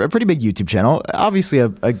 They're a pretty big YouTube channel, obviously a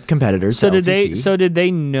competitor. So to did LTT. did they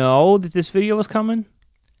know that this video was coming?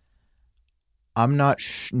 I'm not.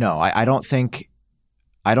 No, I don't think.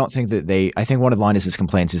 I don't think that they. I think one of Linus's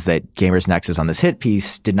complaints is that Gamers Nexus on this hit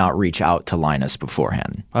piece did not reach out to Linus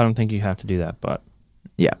beforehand. I don't think you have to do that, but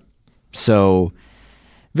yeah. So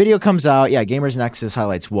video comes out. Yeah, Gamers Nexus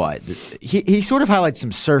highlights what? He sort of highlights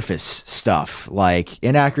some surface stuff like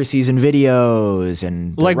inaccuracies in videos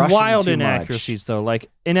and like wild inaccuracies though. Like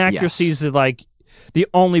inaccuracies that like the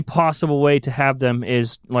only possible way to have them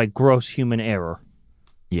is like gross human error.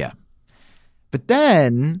 Yeah. But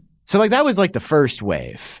then so like that was like the first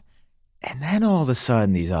wave. And then all of a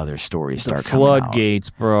sudden these other stories start coming out. Floodgates,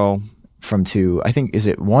 bro. From two, I think, is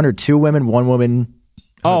it one or two women? One woman.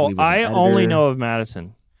 I only know of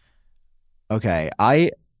Madison. Okay,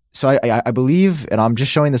 I believe, and I'm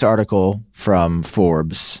just showing this article from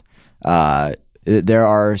Forbes. There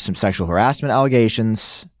are some sexual harassment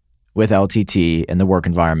allegations with LTT in the work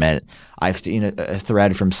environment. I've seen a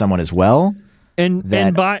thread from someone as well. And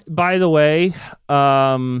by the way,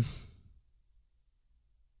 I'm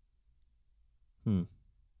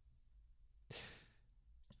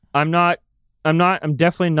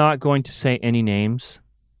definitely not going to say any names.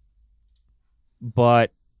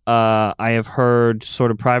 But I have heard sort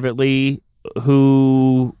of privately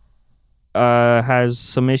who has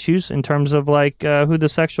some issues in terms of like who the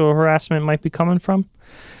sexual harassment might be coming from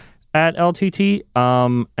at LTT.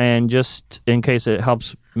 And just in case it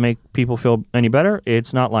helps make people feel any better,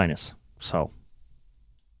 it's not Linus. So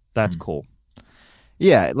that's cool.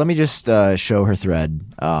 Yeah, let me just show her thread.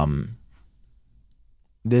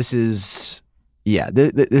 this is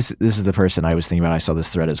this is the person I was thinking about. I saw this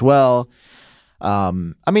thread as well. I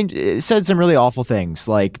mean, it said some really awful things,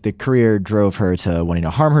 like the career drove her to wanting to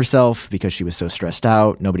harm herself because she was so stressed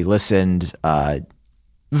out. Nobody listened.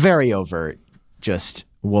 Very overt, just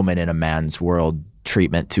woman in a man's world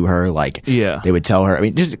treatment to her. Like, they would tell her, I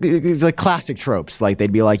mean, just like classic tropes. Like,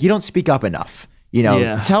 they'd be like, you don't speak up enough. You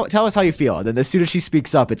know, tell us how you feel. And then as soon as she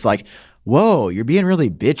speaks up, it's like, whoa, you're being really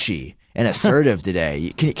bitchy and assertive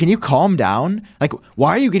today. Can you calm down? Like,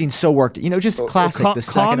 why are you getting so worked? You know, just classic.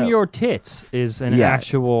 Calm your tits is an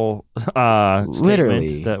actual literally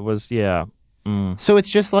statement that was So it's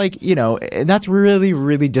just like, you know, and that's really,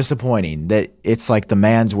 really disappointing that it's like the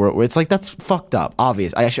man's world where it's like, that's fucked up.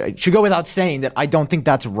 Obvious. I should go without saying that I don't think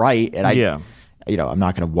that's right. And you know, I'm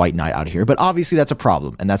not going to white knight out here, but obviously that's a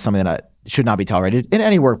problem. And that's something that should not be tolerated in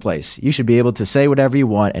any workplace. You should be able to say whatever you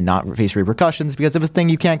want and not face repercussions because of a thing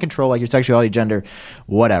you can't control, like your sexuality, gender,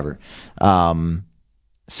 whatever.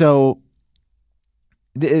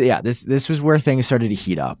 This was where things started to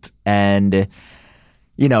heat up. And,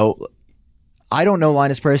 you know, I don't know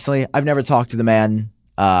Linus personally. I've never talked to the man,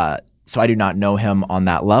 so I do not know him on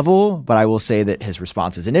that level. But I will say that his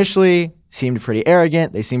responses initially seemed pretty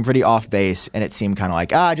arrogant. They seemed pretty off base, and it seemed kind of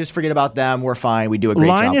like, just forget about them. We're fine. We do a great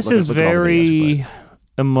job. Linus is very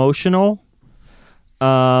emotional,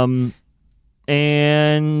 and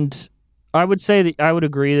I would say that I would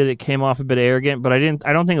agree that it came off a bit arrogant, but I don't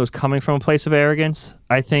think it was coming from a place of arrogance.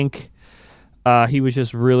 I think he was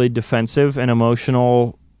just really defensive and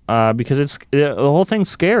emotional. Because the whole thing's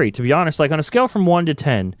scary, to be honest. Like, on a scale from 1 to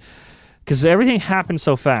 10, because everything happens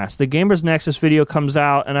so fast. The Gamers Nexus video comes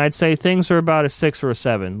out, and I'd say things are about a 6 or a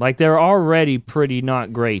 7. Like, they're already pretty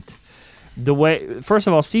not great. First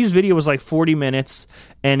of all, Steve's video was like 40 minutes,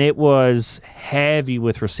 and it was heavy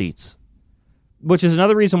with receipts, which is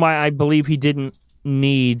another reason why I believe he didn't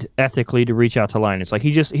need ethically to reach out to Linus. Like,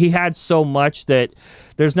 he had so much that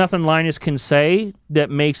there's nothing Linus can say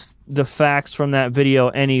that makes the facts from that video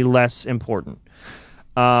any less important.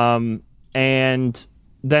 And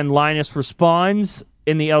then Linus responds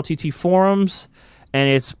in the LTT forums, and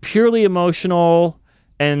it's purely emotional,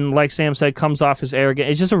 and like Sam said, comes off as arrogant.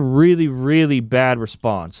 It's just a really, really bad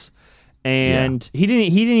response. And he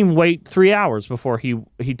didn't even wait 3 hours before he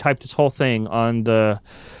typed his whole thing on the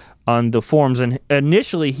forums, and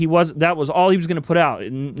initially that was all he was going to put out,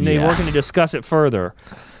 and they weren't going to discuss it further.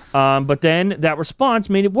 But then that response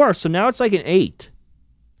made it worse, so now it's like an 8.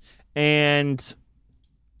 And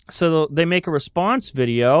so they make a response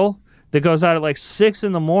video that goes out at like 6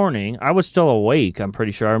 in the morning. I was still awake, I'm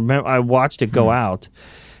pretty sure. I watched it go out.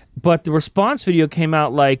 But the response video came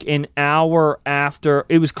out like an hour after.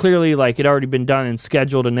 It was clearly like it had already been done and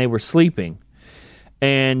scheduled, and they were sleeping.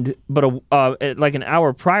 But like an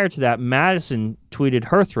hour prior to that, Madison tweeted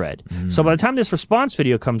her thread. So by the time this response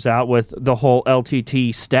video comes out with the whole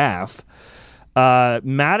LTT staff,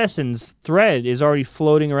 Madison's thread is already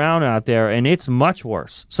floating around out there, and it's much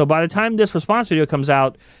worse. So by the time this response video comes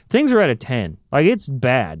out, things are at a 10. Like, it's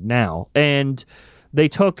bad now. And they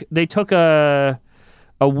took a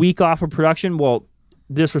week off of production. Well,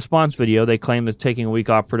 this response video, they claim is taking a week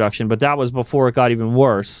off production, but that was before it got even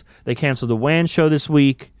worse. They canceled the WAN show this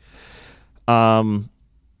week. And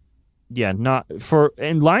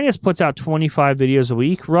Linus puts out 25 videos a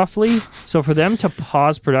week, roughly. So for them to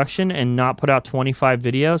pause production and not put out 25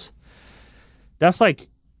 videos, that's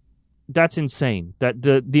insane. That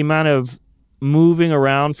the amount of moving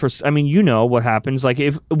around you know what happens. Like,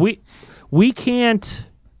 if we can't.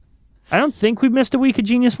 I don't think we've missed a week of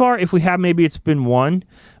Genius Bar. If we have, maybe it's been one.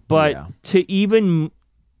 But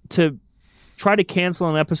to try to cancel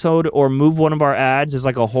an episode or move one of our ads is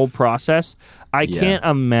like a whole process. I can't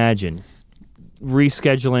imagine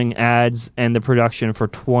rescheduling ads and the production for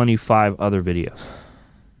 25 other videos.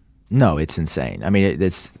 No, it's insane. I mean,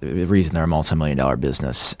 it's the reason they're a multi-million-dollar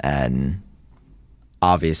business, and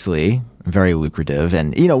obviously very lucrative.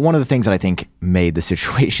 And, you know, one of the things that I think made the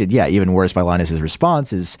situation, even worse by Linus's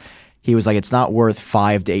response is he was like, it's not worth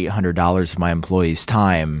 $500 to $800 of my employees'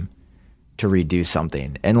 time to redo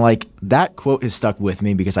something. And like, that quote has stuck with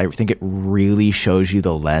me because I think it really shows you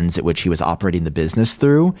the lens at which he was operating the business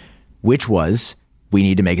through, which was, we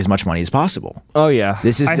need to make as much money as possible. Oh yeah.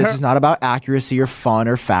 This is not about accuracy or fun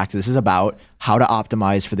or facts. This is about how to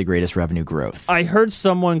optimize for the greatest revenue growth. I heard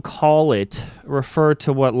someone refer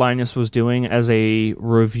to what Linus was doing as a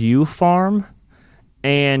review farm,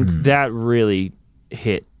 and that really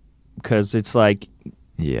hit. Because it's like,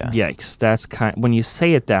 yikes, that's when you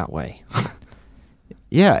say it that way.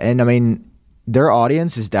 And I mean, their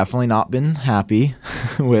audience has definitely not been happy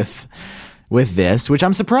with this, which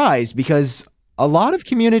I'm surprised because a lot of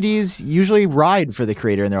communities usually ride for the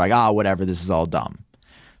creator and they're like, whatever, this is all dumb.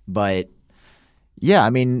 But yeah, I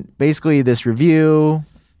mean, basically this review,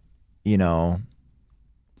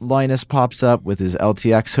 Linus pops up with his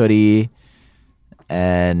LTX hoodie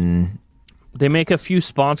and they make a few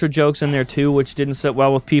sponsor jokes in there too, which didn't sit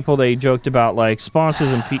well with people. They joked about like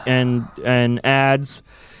sponsors and ads.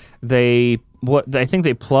 I think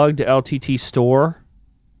they plugged LTT Store.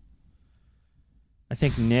 I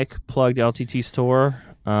think Nick plugged LTT Store.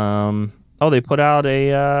 They put out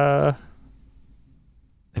a.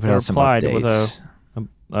 They put out some updates with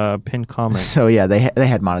a pinned comment. So yeah, they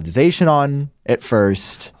had monetization on at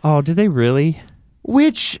first. Oh, did they really?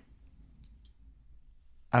 Which,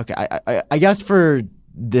 okay, I guess for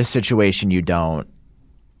this situation you don't.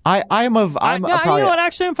 You know what?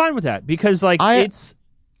 Actually, I'm fine with that because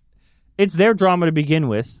it's their drama to begin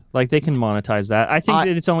with. Like, they can monetize that. I think that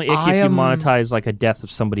it's only icky if you monetize, like, a death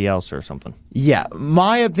of somebody else or something. Yeah,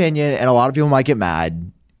 my opinion, and a lot of people might get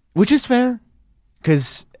mad, which is fair,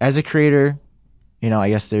 because as a creator, I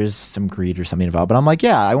guess there's some greed or something involved. But I'm like,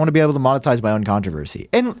 yeah, I want to be able to monetize my own controversy.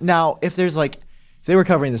 And now, if there's, like, if they were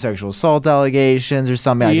covering the sexual assault allegations or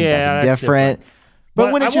something, I think that's different.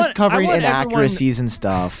 But when it's just covering inaccuracies and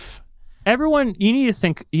stuff. Everyone, you need to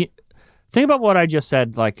think about what I just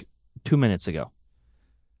said, like, 2 minutes ago.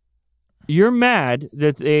 You're mad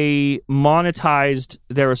that they monetized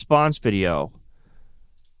their response video.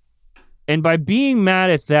 And by being mad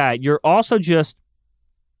at that, you're also just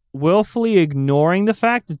willfully ignoring the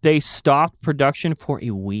fact that they stopped production for a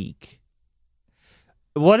week.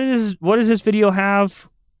 What does this video have?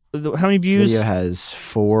 How many views? This video has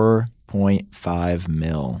 4.5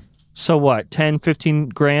 mil. So what, 10, 15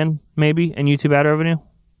 grand maybe in YouTube ad revenue?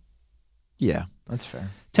 Yeah, that's fair.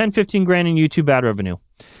 10, 15 grand in YouTube ad revenue.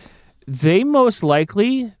 They most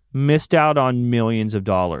likely missed out on millions of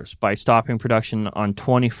dollars by stopping production on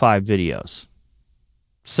 25 videos.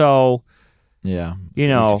 So, yeah,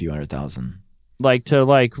 a few $100,000. Like, to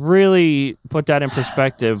like really put that in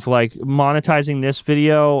perspective, like monetizing this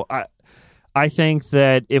video, I think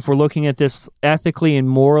that if we're looking at this ethically and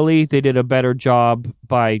morally, they did a better job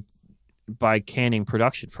by canning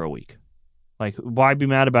production for a week. Like, why be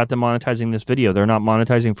mad about them monetizing this video? They're not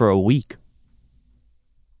monetizing for a week.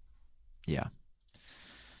 Yeah.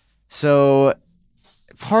 So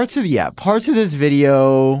parts of this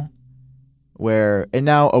video where, and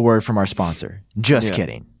now a word from our sponsor. Just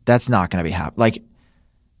kidding. That's not going to be happening. Like,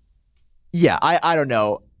 yeah, I don't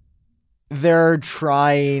know. They're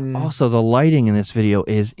trying. Also, the lighting in this video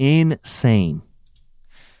is insane.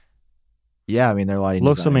 Yeah, I mean, their lighting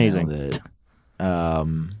looks amazing.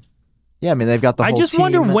 Yeah, I mean, they've got the whole I just team.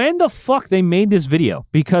 wonder when the fuck they made this video,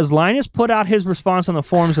 because Linus put out his response on the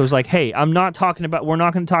forums. It was like, hey, we're not going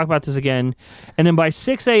to talk about this again. And then by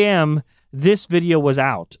 6 a.m., this video was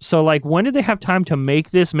out. So, like, when did they have time to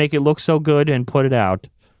make it look so good and put it out?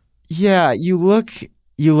 Yeah, you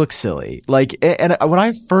look silly. Like, and when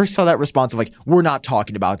I first saw that response of like, we're not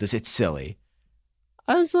talking about this, it's silly,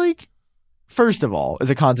 I was like, first of all,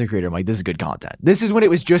 as a content creator, I'm like, this is good content. This is when it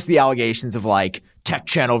was just the allegations of like tech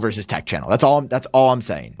channel versus tech channel. That's all I'm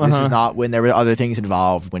saying. This is not when there were other things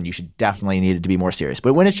involved, when you should definitely need it to be more serious.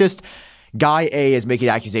 But when it's just guy A is making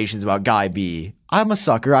accusations about guy B, I'm a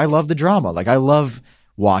sucker. I love the drama. Like, I love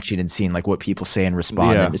watching and seeing like what people say and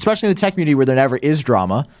respond. Yeah. And especially in the tech community where there never is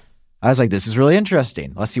drama. I was like, this is really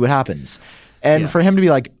interesting. Let's see what happens. And for him to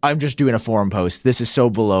be like, I'm just doing a forum post, this is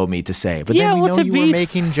so below me to say. But then we know you were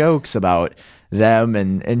making jokes about them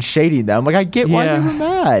and shading them. Like, I get why they were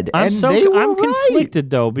mad. I'm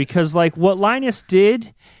conflicted though, because like what Linus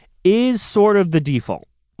did is sort of the default.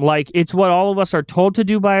 Like, it's what all of us are told to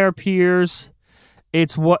do by our peers.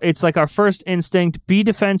 It's like our first instinct, be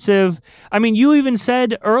defensive. I mean, you even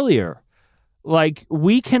said earlier, like,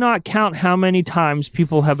 we cannot count how many times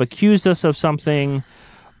people have accused us of something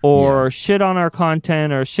or shit on our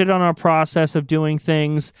content or shit on our process of doing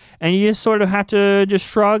things, and you just sort of have to just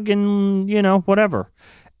shrug and, whatever.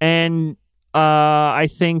 And I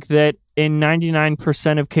think that in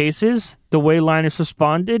 99% of cases, the way Linus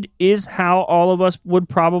responded is how all of us would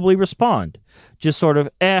probably respond. Just sort of,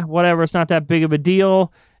 whatever, it's not that big of a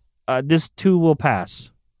deal. This too will pass.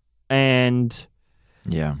 And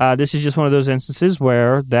this is just one of those instances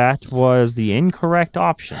where that was the incorrect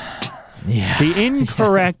option. Yeah. The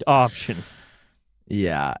incorrect option.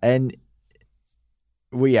 Yeah. And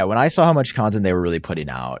when I saw how much content they were really putting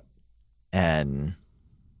out, and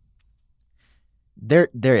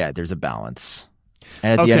there's a balance.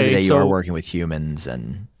 And at the end of the day, you are working with humans,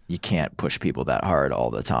 and you can't push people that hard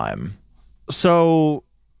all the time. So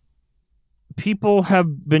people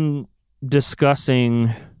have been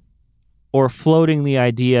discussing or floating the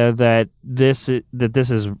idea that this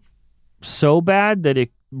is so bad that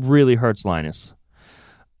it really hurts Linus.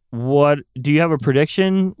 What do you have a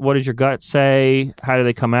prediction? What does your gut say? How do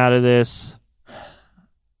they come out of this?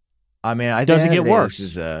 I mean, does it get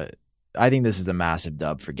worse? I think this is a massive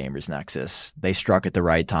dub for Gamers Nexus. They struck at the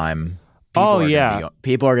right time.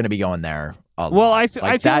 People are going to be going there a lot. Well, I feel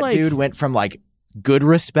like that dude went from like good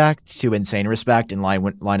respect to insane respect, and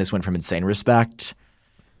Linus went from insane respect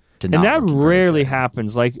to not. And that rarely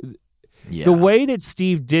happens. Like the way that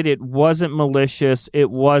Steve did it wasn't malicious.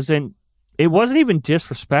 It wasn't even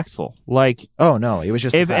disrespectful. Like, oh no, it was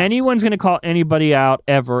just if anyone's going to call anybody out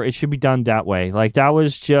ever, it should be done that way. Like that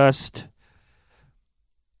was just.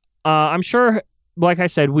 I'm sure, like I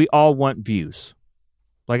said, we all want views.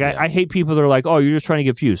 Like I hate people that are like, "Oh, you're just trying to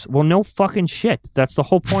get views." Well, no fucking shit. That's the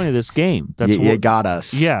whole point of this game. That's you got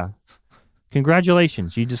us. Yeah.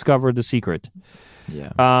 Congratulations, you discovered the secret.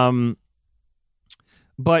 Yeah.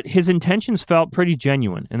 But his intentions felt pretty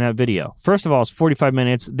genuine in that video. First of all, it's 45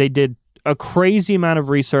 minutes. They did a crazy amount of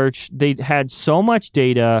research. They had so much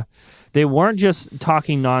data. They weren't just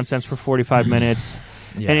talking nonsense for 45 minutes.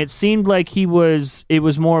 Yeah. And it seemed like it was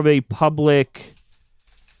more of a public,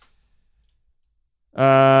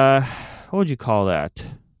 what would you call that?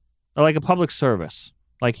 Like a public service.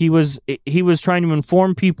 Like he was trying to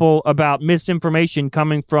inform people about misinformation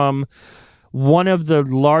coming from one of the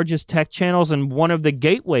largest tech channels and one of the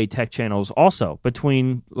gateway tech channels also,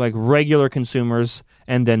 between like regular consumers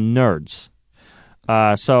and then nerds.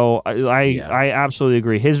 So I absolutely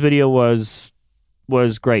agree. His video was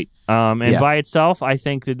great. By itself, I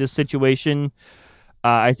think that this situation,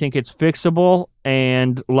 I think it's fixable,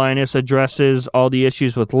 and Linus addresses all the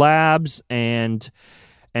issues with labs and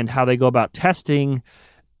how they go about testing.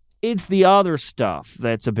 It's the other stuff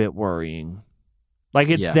that's a bit worrying. Like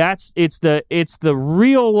it's the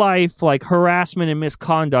real life like harassment and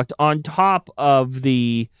misconduct on top of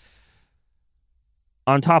the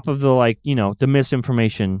like, you know, the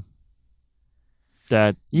misinformation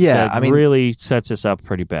that really sets us up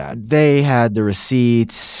pretty bad. They had the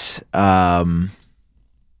receipts. I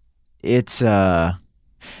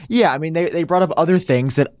mean they brought up other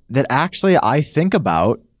things that actually I think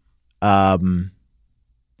about.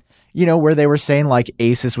 You know, where they were saying like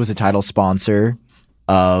Asus was a title sponsor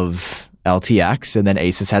of LTX, and then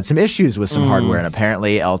Asus had some issues with some hardware, and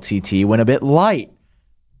apparently LTT went a bit light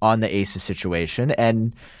on the Asus situation.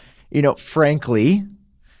 And, you know, frankly,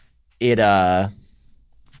 it I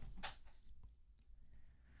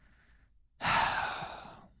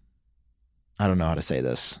don't know how to say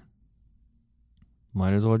this.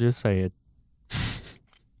 Might as well just say it.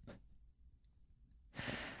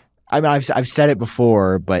 I mean, I've said it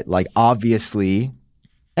before, but like obviously,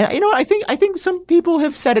 and you know what? I think some people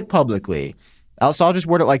have said it publicly. So I'll just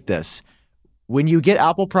word it like this: when you get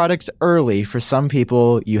Apple products early, for some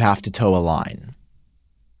people, you have to toe a line.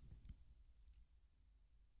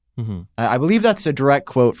 Mm-hmm. I believe that's a direct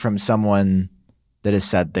quote from someone that has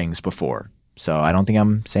said things before. So I don't think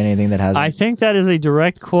I'm saying anything that hasn't. I think that is a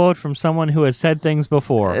direct quote from someone who has said things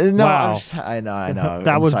before. No, wow. I know.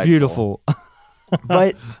 That was beautiful.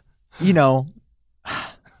 But, you know, all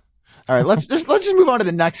right, let's just move on to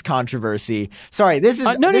the next controversy. Sorry, this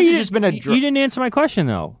has just been a. You didn't answer my question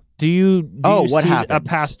though. Do you what see happens? a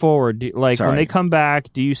path forward? When they come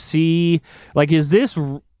back, do you see does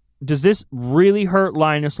this really hurt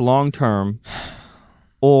Linus long term,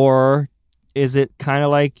 or is it kind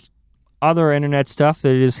of like other internet stuff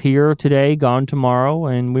that is here today, gone tomorrow,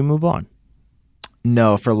 and we move on?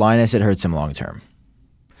 No, for Linus, it hurts him long term.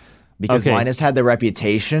 Because Linus had the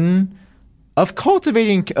reputation of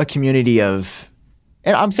cultivating a community of,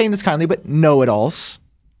 and I'm saying this kindly, but know-it-alls.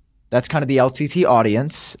 That's kind of the LTT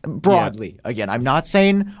audience broadly. Yeah. Again, I'm not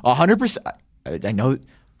saying 100%. I know,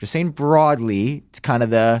 just saying broadly. It's kind of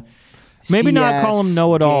the maybe CS, not call them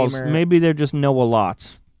know-it-alls. gamer. Maybe they're just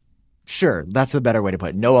know-a-lots. Sure, that's the better way to put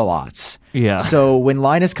it. Know-a-lots. Yeah. So when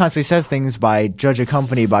Linus constantly says things judge a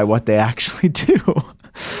company by what they actually do.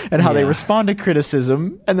 And how they respond to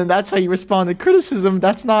criticism, and then that's how you respond to criticism.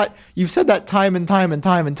 That's not, you've said that time and time and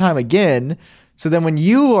time and time again. So then when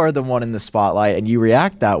you are the one in the spotlight and you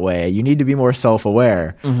react that way, you need to be more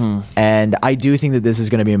self-aware. Mm-hmm. And I do think that this is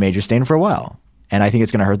going to be a major stain for a while. And I think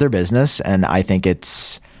it's going to hurt their business. And I think it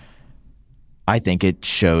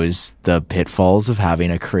shows the pitfalls of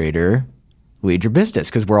having a creator lead your business,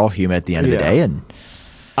 because we're all human at the end of the day. And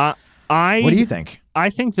what do you think? I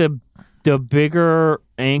think the bigger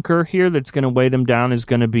anchor here that's going to weigh them down is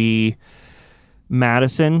going to be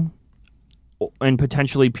Madison and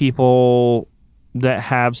potentially people that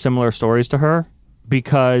have similar stories to her,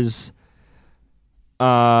 because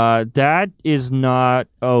That is not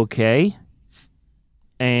okay.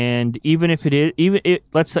 And even if it is,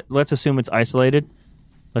 let's assume it's isolated.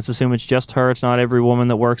 Let's assume it's just her. It's not every woman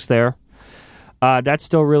that works there. That's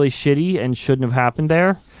still really shitty and shouldn't have happened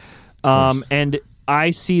there. And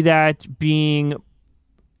I see that being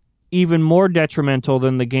even more detrimental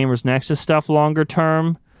than the Gamers Nexus stuff longer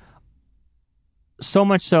term. So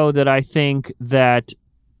much so that I think that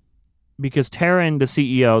because Taryn, the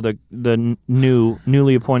CEO, the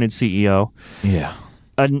newly appointed CEO, yeah,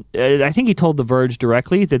 I think he told The Verge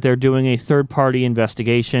directly that they're doing a third-party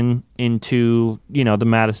investigation into, the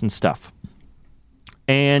Madison stuff.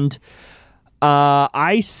 And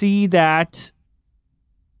I see that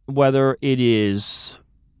whether it's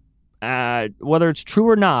true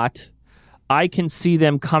or not, I can see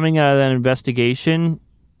them coming out of that investigation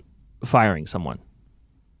firing someone.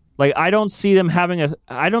 Like I don't see them having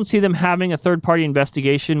a third-party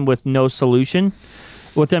investigation with no solution,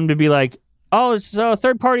 with them to be like, oh, so the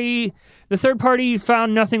third party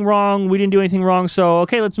found nothing wrong. We didn't do anything wrong. So,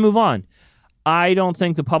 okay, let's move on. I don't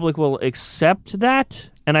think the public will accept that.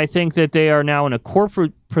 And I think that they are now in a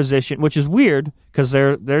corporate position, which is weird because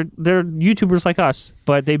they're YouTubers like us,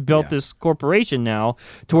 but they built this corporation now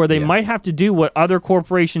to where they might have to do what other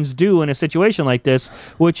corporations do in a situation like this,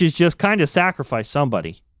 which is just kind of sacrifice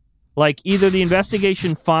somebody. Like either the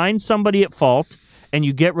investigation finds somebody at fault and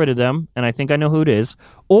you get rid of them, and I think I know who it is,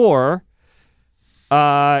 or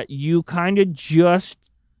you kind of just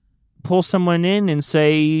pull someone in and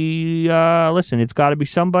say, listen, it's got to be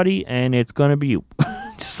somebody, and it's going to be you.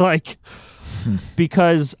 Just like,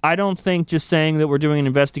 because I don't think just saying that we're doing an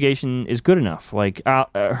investigation is good enough. Like,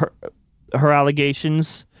 her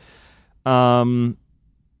allegations, I'm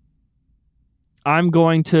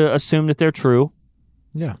going to assume that they're true.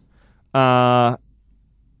 Yeah. I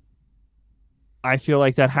feel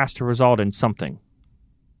like that has to result in something.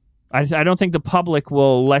 I don't think the public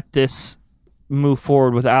will let this move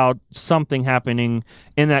forward without something happening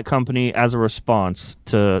in that company as a response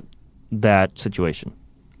to that situation.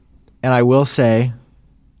 And I will say,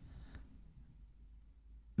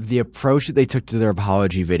 the approach that they took to their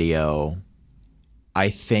apology video, I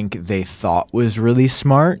think they thought was really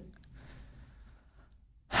smart.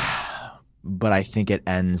 But I think it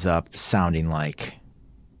ends up sounding like,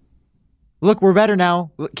 look, we're better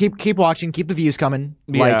now. Keep watching. Keep the views coming.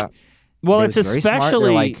 Yeah. Well, it's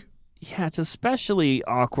especially it's especially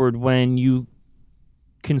awkward when you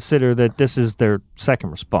consider that this is their second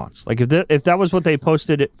response. Like if that was what they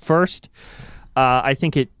posted at first, I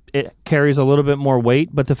think it carries a little bit more weight.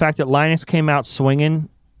 But the fact that Linus came out swinging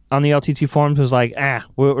on the LTT forums was like,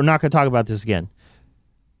 we're not going to talk about this again,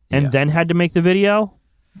 and then had to make the video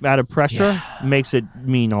out of pressure makes it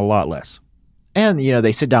mean a lot less. And,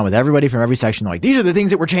 they sit down with everybody from every section, like, these are the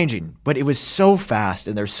things that we're changing. But it was so fast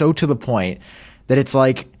and they're so to the point that it's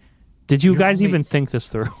like, did you guys even think this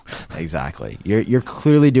through? Exactly. You're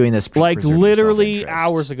clearly doing this. Like literally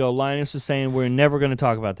hours ago, Linus was saying, we're never going to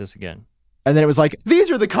talk about this again. And then it was like, these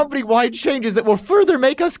are the company-wide changes that will further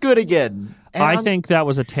make us good again. And I think that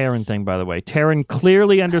was a Taryn thing, by the way. Taryn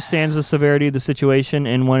clearly understands the severity of the situation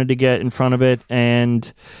and wanted to get in front of it.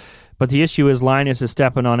 But the issue is Linus is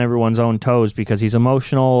stepping on everyone's own toes because he's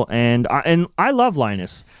emotional. And I love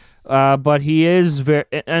Linus, but he is very.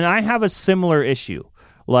 And I have a similar issue.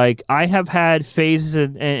 Like I have had phases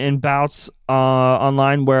and bouts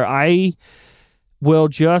online where I will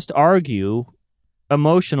just argue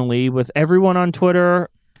emotionally with everyone on Twitter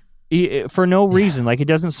for no reason. Like it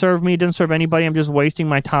doesn't serve me, it doesn't serve anybody. I'm just wasting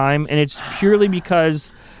my time, and it's purely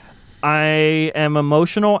because I am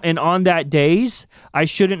emotional, and on that days I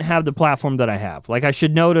shouldn't have the platform that I have. Like I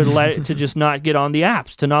should know to just not get on the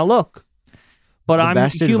apps, to not look. But I'm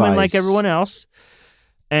human like everyone else,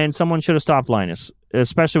 and someone should have stopped Linus,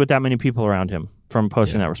 especially with that many people around him, from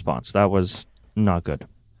posting that response. That was not good.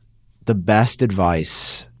 The best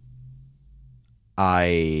advice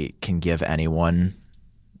I can give anyone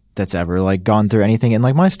that's ever like gone through anything, and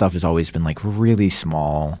like my stuff has always been like really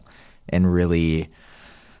small and really,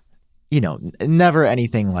 never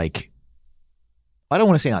anything like, I don't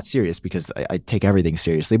want to say not serious because I take everything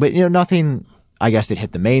seriously, but nothing I guess that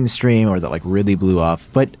hit the mainstream or that like really blew up.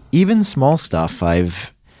 But even small stuff,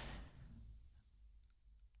 I've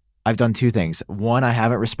done two things. One, I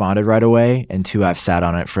haven't responded right away, and two, I've sat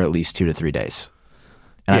on it for at least 2 to 3 days.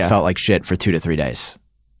 And I felt like shit for 2 to 3 days.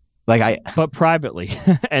 But privately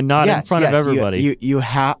and not in front of everybody.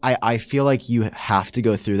 I feel like you have to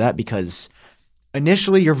go through that because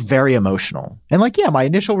initially you're very emotional. And my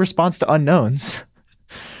initial response to unknowns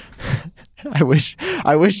I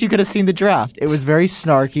wish you could have seen the draft. It was very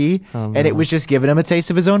snarky, and it was just giving him a taste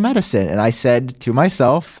of his own medicine. And I said to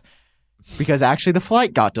myself, because actually the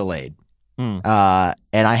flight got delayed, and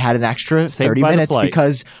I had an extra 30 minutes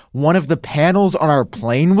because one of the panels on our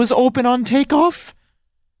plane was open on takeoff.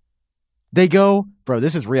 They go, bro,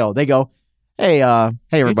 this is real. They go, hey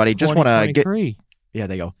everybody, just want to get. Yeah,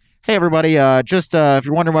 they go, hey everybody, just if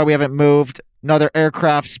you're wondering why we haven't moved, another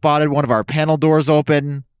aircraft spotted one of our panel doors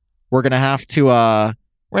open. We're gonna have to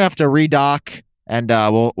redock, and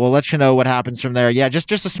we'll let you know what happens from there. Yeah,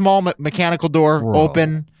 just a small mechanical door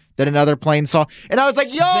open that another plane saw, and I was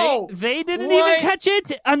like, "Yo, they didn't even catch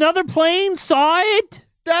it. Another plane saw it."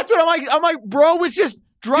 That's what I'm like. I'm like, bro was just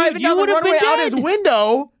driving down the runway out his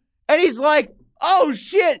window, and he's like, "Oh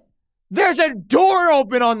shit, there's a door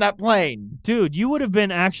open on that plane." Dude, you would have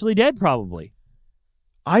been actually dead probably.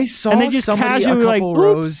 I saw somebody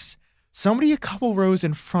a couple rows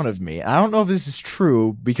in front of me. I don't know if this is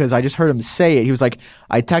true because I just heard him say it. He was like,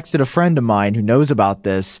 I texted a friend of mine who knows about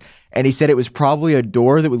this, and he said it was probably a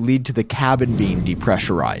door that would lead to the cabin being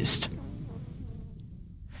depressurized.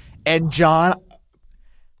 And John,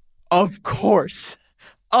 of course,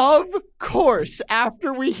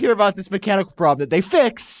 after we hear about this mechanical problem that they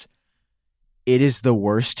fix, it is the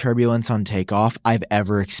worst turbulence on takeoff I've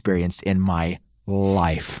ever experienced in my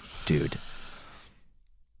life, dude.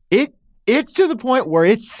 It's to the point where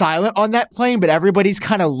it's silent on that plane, but everybody's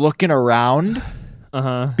kind of looking around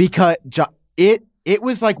because it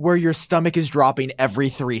was like where your stomach is dropping every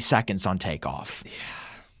 3 seconds on takeoff. Yeah.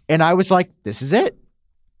 And I was like, this is it.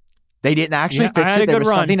 They didn't actually fix it. There was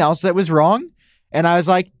something else that was wrong. And I was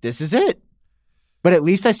like, this is it. But at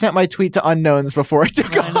least I sent my tweet to unknowns before I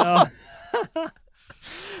took off.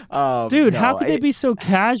 Dude, how could they be so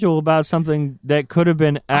casual about something that could have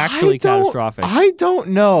been actually catastrophic? I don't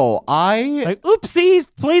know. Oopsies,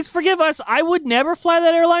 please forgive us. I would never fly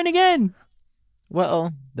that airline again.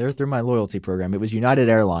 Well, they're through my loyalty program. It was United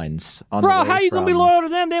Airlines. Bro, how are you going to be loyal to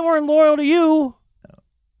them? They weren't loyal to you.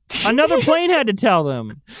 Another plane had to tell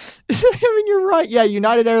them. I mean, you're right. Yeah,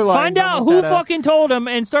 United Airlines. Find out who fucking told them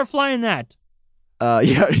and start flying that.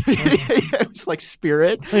 Yeah, it's like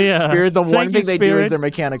Spirit. Yeah. Spirit, the one thing they do is they're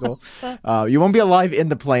mechanical. You won't be alive in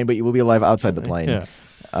the plane, but you will be alive outside the plane. Yeah.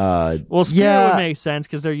 Well, Spirit would make sense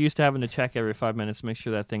because they're used to having to check every 5 minutes to make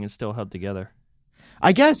sure that thing is still held together.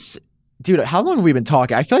 I guess, dude, how long have we been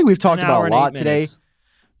talking? I feel like we've talked about a lot today,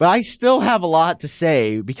 but I still have a lot to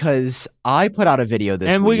say because I put out a video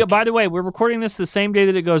this week. And by the way, we're recording this the same day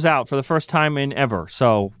that it goes out for the first time in ever.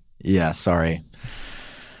 So yeah, sorry.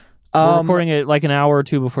 We're recording it like an hour or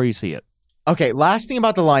two before you see it. Okay, last thing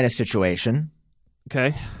about the Linus situation.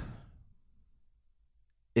 Okay.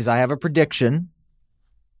 Is I have a prediction.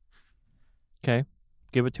 Okay.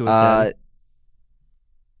 Give it to us,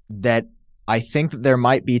 that I think that there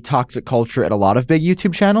might be toxic culture at a lot of big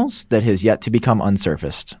YouTube channels that has yet to become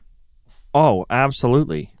unsurfaced. Oh,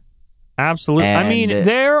 absolutely. Absolutely. I mean,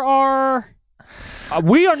 there are...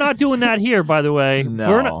 we are not doing that here, by the way. No.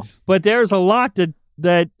 We're not, but there's a lot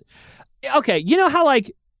that okay, you know how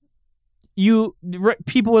like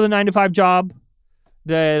people with a 9-to-5 job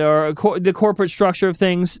that are the corporate structure of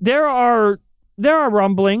things, there are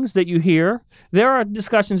rumblings that you hear. There are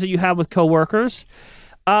discussions that you have with coworkers.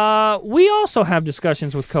 We also have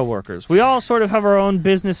discussions with coworkers. We all sort of have our own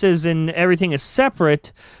businesses and everything is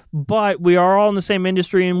separate, but we are all in the same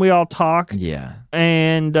industry and we all talk. Yeah.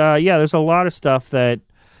 And there's a lot of stuff that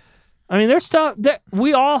I mean, there's stuff that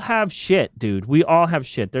we all have shit, dude. We all have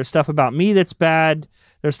shit. There's stuff about me that's bad.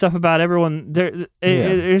 There's stuff about everyone.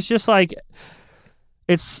 It's just like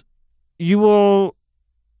you will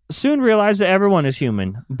soon realize that everyone is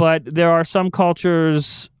human, but there are some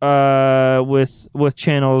cultures with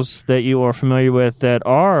channels that you are familiar with that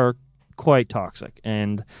are quite toxic,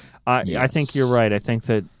 and I think you're right. I think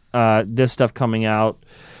that this stuff coming out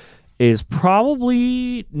is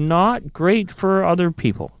probably not great for other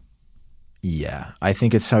people. Yeah, I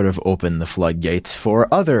think it's sort of opened the floodgates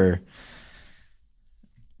for other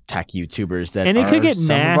tech YouTubers that and it could get some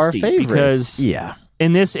nasty of our favorites. Because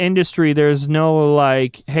in this industry, there's no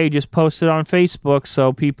like, hey, just post it on Facebook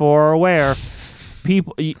so people are aware.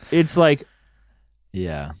 It's like,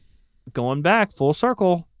 going back full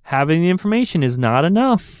circle, having the information is not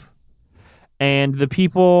enough. And the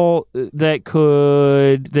people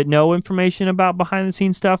that know information about behind the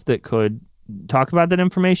scenes stuff that could talk about that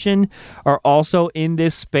information are also in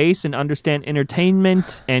this space and understand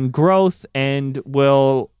entertainment and growth and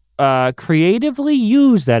will creatively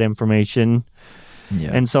use that information. Yeah.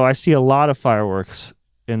 And so I see a lot of fireworks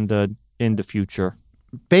in the future.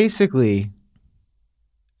 Basically,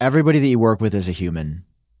 everybody that you work with is a human.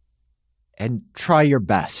 and try your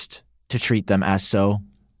best to treat them as so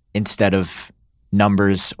instead of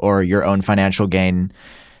numbers or your own financial gain.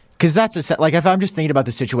 Because like if I'm just thinking about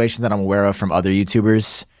the situations that I'm aware of from other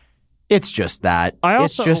YouTubers, it's just that.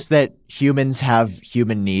 It's just that humans have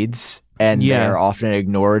human needs and they're often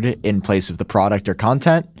ignored in place of the product or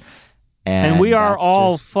content. And we are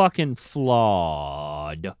all fucking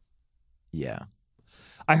flawed. Yeah.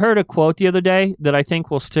 I heard a quote the other day that I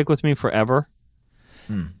think will stick with me forever.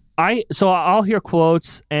 So I'll hear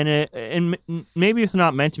quotes, and maybe it's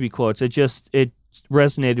not meant to be quotes. It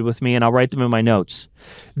resonated with me, and I'll write them in my notes.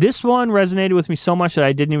 This one resonated with me so much that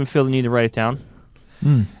I didn't even feel the need to write it down.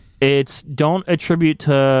 It's don't attribute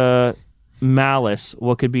to malice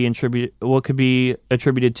what could be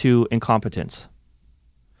attributed to incompetence.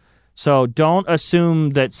 So don't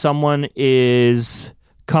assume that someone is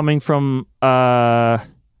coming from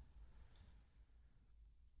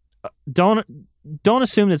don't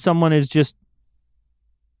assume that someone is just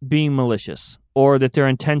being malicious or that their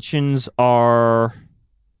intentions are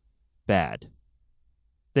bad.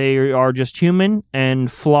 They are just human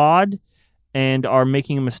and flawed and are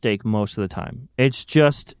making a mistake most of the time. It's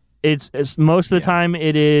most of the time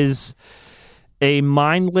it is a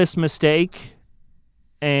mindless mistake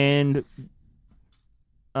and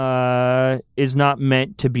is not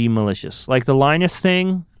meant to be malicious. Like the Linus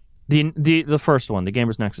thing, the first one, the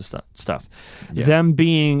Gamers Nexus stuff. Yeah. Them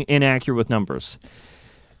being inaccurate with numbers.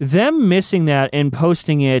 Them missing that and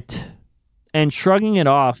posting it and shrugging it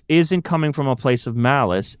off isn't coming from a place of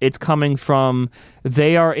malice. It's coming from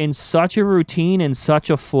they are in such a routine and such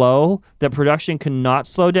a flow that production cannot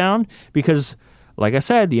slow down because, like I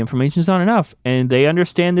said, the information is not enough. And they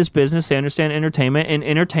understand this business. They understand entertainment. And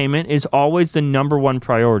entertainment is always the number one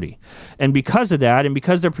priority. And because of that, and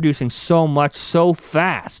because they're producing so much so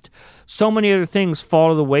fast, so many other things fall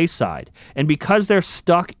to the wayside. And because they're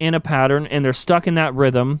stuck in a pattern and they're stuck in that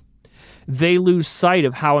rhythm, they lose sight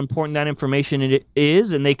of how important that information it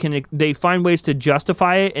is, and they find ways to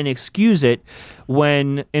justify it and excuse it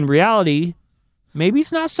when in reality, maybe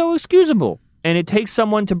it's not so excusable. And it takes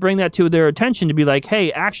someone to bring that to their attention to be like,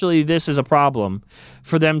 hey, actually, this is a problem,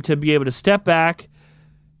 for them to be able to step back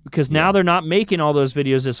because now they're not making all those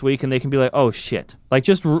videos this week and they can be like, oh, shit. Like,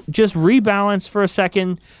 just rebalance for a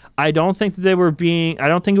second. I don't think that I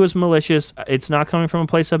don't think it was malicious. It's not coming from a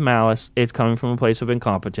place of malice. It's coming from a place of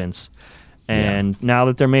incompetence. And now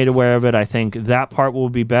that they're made aware of it, I think that part will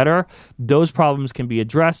be better. Those problems can be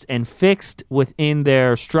addressed and fixed within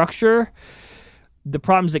their structure. The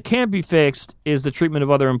problems that can't be fixed is the treatment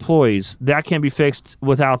of other employees. That can't be fixed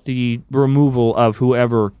without the removal of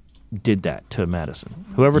whoever did that to Madison.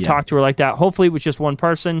 Whoever talked to her like that. Hopefully it was just one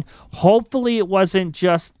person. Hopefully it wasn't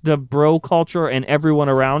just the bro culture and everyone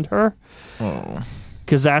around her. Oh.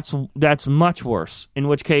 Because that's much worse. In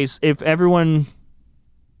which case, if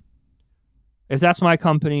that's my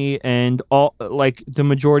company and all like the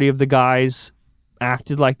majority of the guys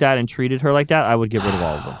acted like that and treated her like that, I would get rid of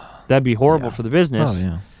all of them. That'd be horrible for the business. Oh,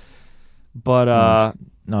 yeah. But no,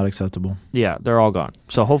 not acceptable. Yeah, they're all gone.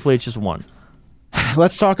 So hopefully it's just one.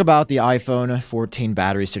 Let's talk about the iPhone 14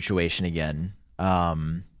 battery situation again.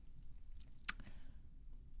 I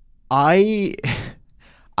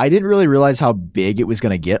didn't really realize how big it was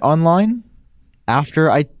going to get online after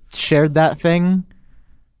I shared that thing.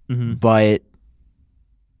 Mm-hmm. But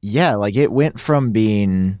yeah, like it went from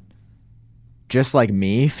being just like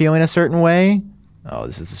me feeling a certain way. Oh,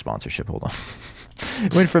 this is the sponsorship. Hold on.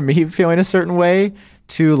 It went from me feeling a certain way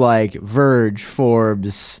to like Verge,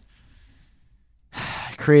 Forbes,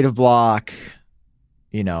 Creative Block,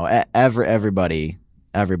 everybody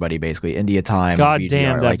basically, India Time. God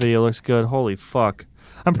damn, that video looks good. Holy fuck.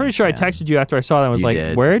 I'm pretty sure I texted you after I saw that. I was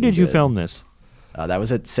where did you film this? That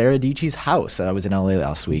was at Sarah Dietschy's house. I was in LA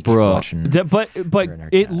last week. Bro, but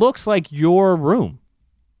it looks like your room.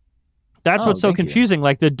 That's what's so confusing.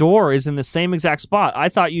 Like the door is in the same exact spot. I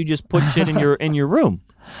thought you just put shit in your room.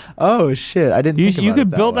 Oh shit! I didn't. You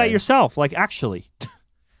could build that yourself. Like actually.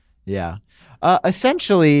 Yeah.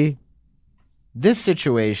 Essentially, this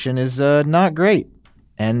situation is not great,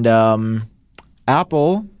 and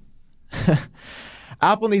Apple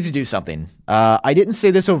needs to do something. I didn't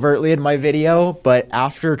say this overtly in my video, but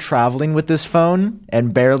after traveling with this phone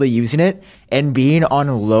and barely using it and being on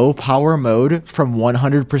low power mode from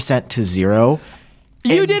 100% to 0.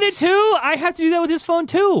 You did it too? I have to do that with this phone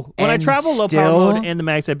too. When I travel low power mode and the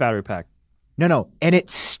MagSafe battery pack. No. And it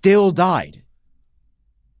still died.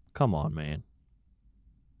 Come on, man.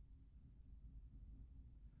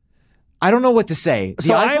 I don't know what to say. The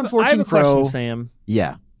iPhone 14 I have a Pro, question, Sam.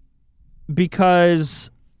 Yeah.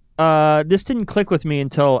 Because this didn't click with me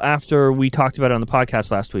until after we talked about it on the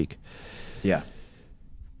podcast last week. Yeah.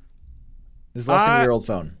 This is less than a year-old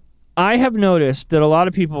phone. I have noticed that a lot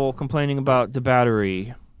of people complaining about the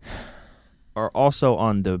battery are also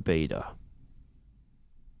on the beta.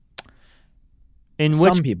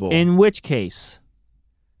 Some people. In which case,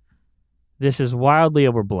 this is wildly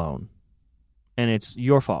overblown, and it's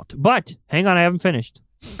your fault. But hang on, I haven't finished.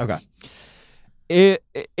 Okay.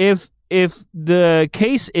 If the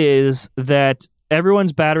case is that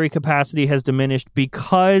everyone's battery capacity has diminished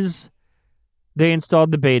because they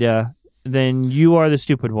installed the beta, then you are the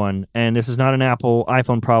stupid one, and this is not an Apple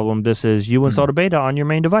iPhone problem. This is you installed a beta on your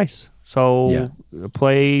main device. So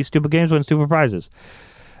play stupid games, win stupid prizes.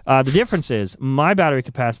 The difference is my battery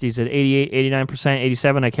capacity is at 88, 89%,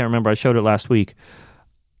 87. I can't remember. I showed it last week.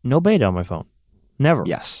 No beta on my phone. Never.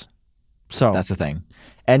 Yes. So that's the thing.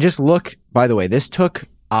 And just look, by the way, this took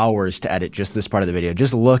hours to edit just this part of the video.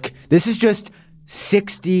 Just look. This is just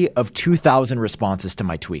 60 of 2,000 responses to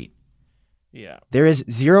my tweet. Yeah. There is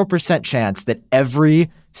 0% chance that every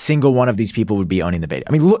single one of these people would be owning the beta.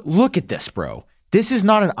 I mean, look at this, bro. This is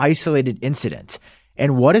not an isolated incident.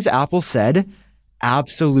 And what has Apple said?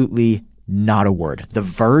 Absolutely not a word. The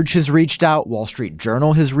Verge has reached out. Wall Street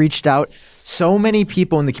Journal has reached out. So many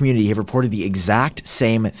people in the community have reported the exact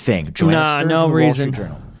same thing. Joanna Stern no from the reason. Wall Street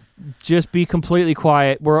Journal. Just be completely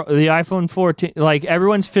quiet. The iPhone 14, like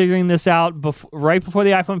everyone's figuring this out right before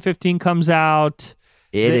the iPhone 15 comes out.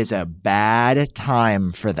 It is a bad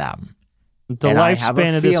time for them. The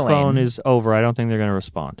lifespan of this phone is over. I don't think they're going to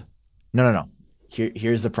respond. No.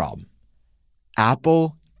 Here's the problem.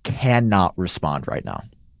 Apple cannot respond right now.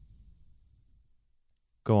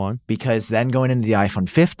 Go on. Because then going into the iPhone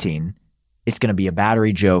 15, it's going to be a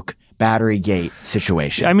battery joke, battery gate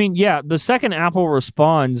situation. I mean, yeah, the second Apple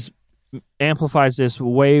responds amplifies this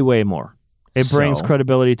way, way more. It brings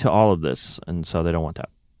credibility to all of this, and so they don't want that.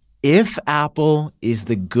 If Apple is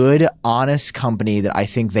the good, honest company that I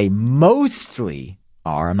think they mostly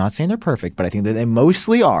are, I'm not saying they're perfect, but I think that they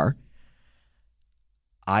mostly are,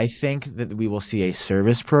 I think that we will see a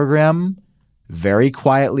service program very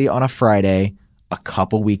quietly on a Friday a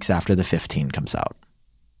couple weeks after the 15 comes out.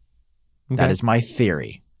 Okay. That is my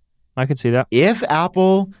theory. I could see that. If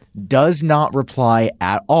Apple does not reply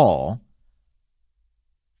at all,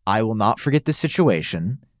 I will not forget this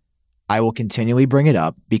situation. I will continually bring it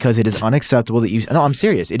up because it is unacceptable that you... No, I'm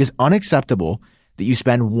serious. It is unacceptable that you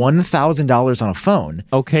spend $1,000 on a phone.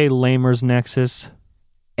 Okay, lamers Nexus.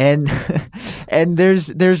 And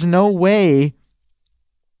there's no way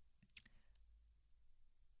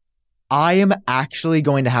I am actually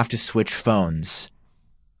going to have to switch phones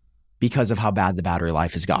because of how bad the battery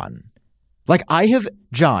life has gotten. Like I have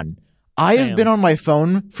been on my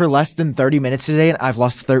phone for less than 30 minutes today and I've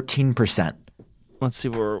lost 13%. Let's see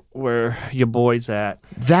where your boy's at.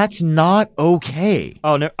 That's not okay.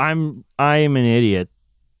 Oh no, I am an idiot.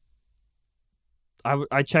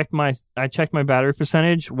 I checked my battery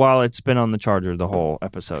percentage while it's been on the charger the whole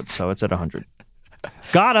episode, so it's at 100.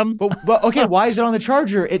 Got him. But okay, why is it on the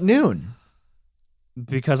charger at noon?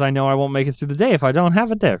 Because I know I won't make it through the day if I don't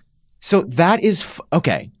have it there. So that is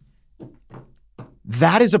okay.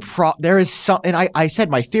 That is there is some, and I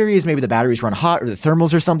said my theory is maybe the batteries run hot or the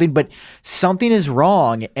thermals or something, but something is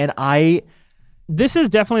wrong, and This is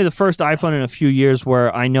definitely the first iPhone in a few years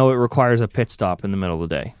where I know it requires a pit stop in the middle of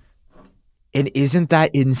the day. And isn't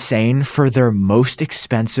that insane for their most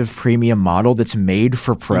expensive premium model that's made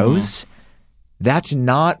for pros? Mm-hmm. That's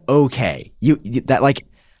not okay.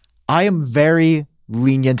 I am very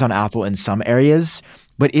lenient on Apple in some areas,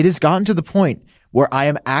 but it has gotten to the point where I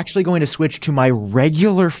am actually going to switch to my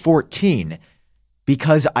regular 14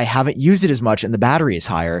 because I haven't used it as much and the battery is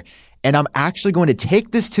higher. And I'm actually going to take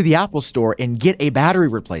this to the Apple Store and get a battery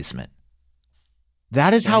replacement.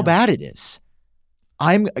 That is how bad it is.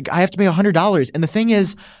 I have to pay $100. And the thing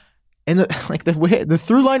is, the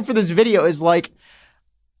through line for this video is like,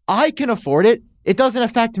 I can afford it. It doesn't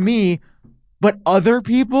affect me, but other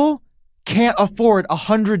people can't afford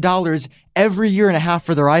 $100 every year and a half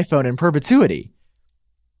for their iPhone in perpetuity.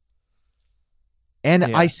 And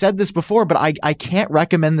I said this before, but I can't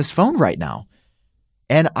recommend this phone right now.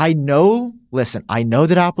 And I know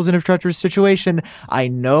that Apple's in a treacherous situation. I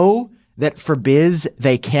know that for biz,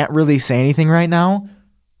 they can't really say anything right now,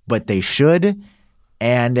 but they should.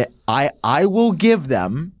 And I will give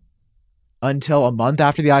them until a month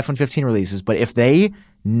after the iPhone 15 releases. But if they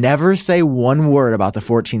never say one word about the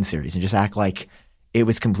 14 series and just act like it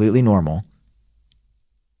was completely normal,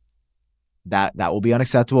 that will be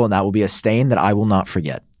unacceptable, and that will be a stain that I will not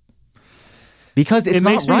forget. Because it's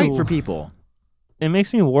not right for people. It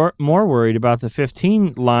makes me more worried about the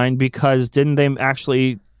 15 line because didn't they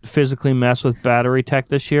actually physically mess with battery tech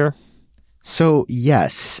this year? So,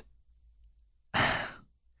 yes.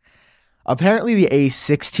 Apparently, the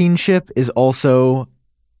A16 chip is also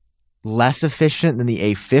less efficient than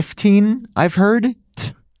the A15, I've heard.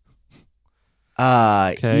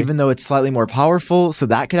 Even though it's slightly more powerful, so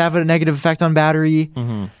that could have a negative effect on battery.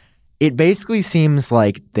 Mm-hmm. It basically seems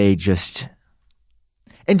like they just...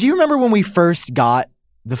 And do you remember when we first got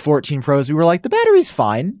the 14 Pros, we were like, the battery's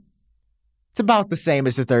fine. It's about the same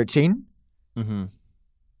as the 13. Mm-hmm.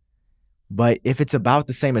 But if it's about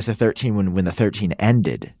the same as the 13 when the 13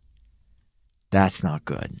 ended, that's not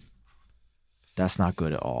good. That's not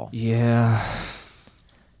good at all. Yeah.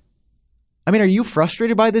 I mean, are you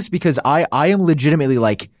frustrated by this? Because I am legitimately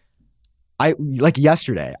like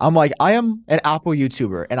yesterday, I'm like, I am an Apple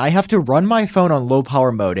YouTuber and I have to run my phone on low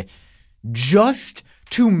power mode just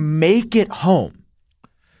to make it home.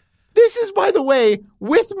 This is, by the way,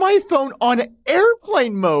 with my phone on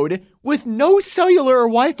airplane mode with no cellular or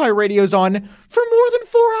Wi-Fi radios on for more than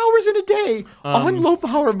 4 hours in a day on low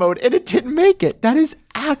power mode, and it didn't make it. That is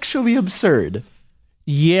actually absurd.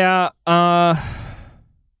 Yeah.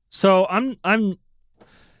 So I'm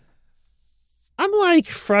like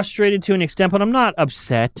frustrated to an extent, but I'm not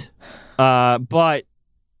upset. But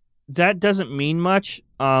that doesn't mean much.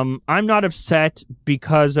 I'm not upset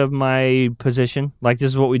because of my position. Like, this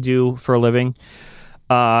is what we do for a living.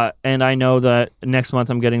 And I know that next month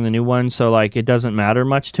I'm getting the new one, so like it doesn't matter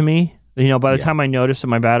much to me. You know, by the time I notice that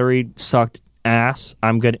my battery sucked ass,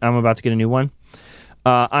 I'm about to get a new one.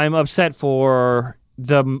 I'm upset for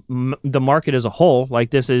the market as a whole.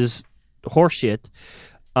 Like, this is horseshit.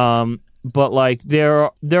 But like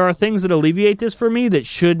there are things that alleviate this for me that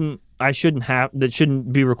shouldn't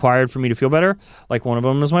be required for me to feel better. Like, one of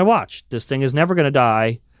them is my watch. This thing is never going to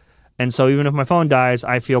die. And so even if my phone dies,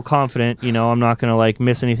 I feel confident, you know, I'm not going to like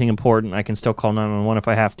miss anything important. I can still call 911 if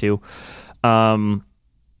I have to.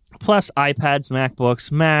 Plus iPads,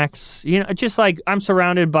 MacBooks, Macs, you know, just like I'm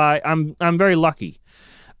surrounded by, I'm very lucky.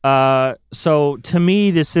 So to me,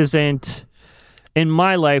 this isn't, in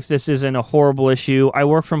my life, this isn't a horrible issue. I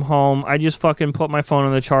work from home. I just fucking put my phone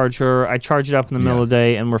on the charger. I charge it up in the middle of the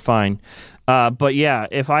day and we're fine. But yeah,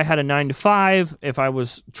 if I had a 9 to 5, if I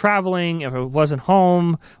was traveling, if I wasn't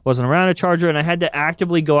home, wasn't around a charger, and I had to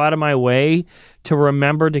actively go out of my way to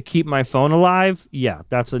remember to keep my phone alive, yeah,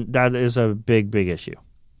 that is a big issue.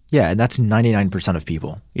 Yeah, and that's 99% of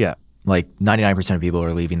people. Yeah. Like 99% of people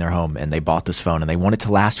are leaving their home and they bought this phone and they want it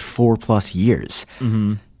to last 4+ years.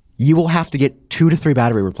 Mm-hmm. You will have to get 2 to 3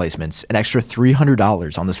 battery replacements, an extra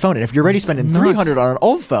 $300 on this phone. And if you're already spending $300 on an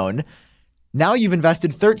old phone, now you've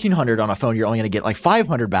invested $1,300 on a phone you're only going to get like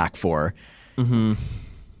 $500 back for. Mm-hmm.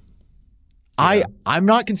 Yeah. I'm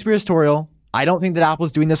not conspiratorial. I don't think that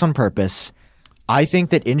Apple's doing this on purpose. I think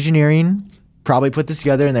that engineering probably put this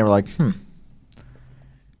together and they were like,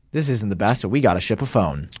 this isn't the best, but we got to ship a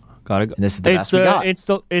phone. Gotta go. And this is the best we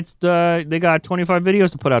got. They got 25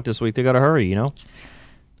 videos to put out this week. They got to hurry, you know?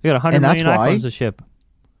 They got 100 million iPhones to ship.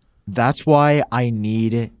 That's why I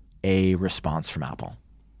need a response from Apple.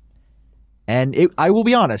 And I will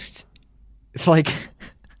be honest, like,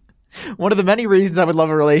 one of the many reasons I would love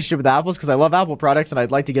a relationship with Apple is because I love Apple products and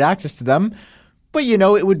I'd like to get access to them. But, you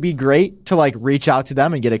know, it would be great to, like, reach out to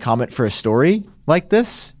them and get a comment for a story like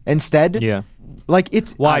this instead. Yeah. Like,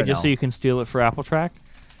 it's... Why? Just so you can steal it for Apple Track?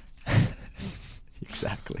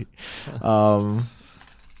 Exactly.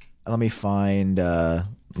 Let me find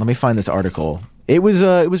this article. It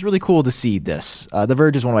was really cool to see this. The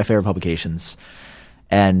Verge is one of my favorite publications.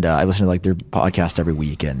 And I listen to like their podcast every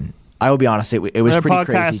week, and I will be honest, it was their pretty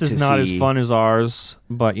crazy to see. Their podcast is not as fun as ours,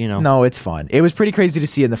 but you know. No, it's fun. It was pretty crazy to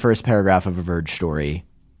see in the first paragraph of a Verge story,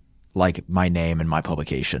 like my name and my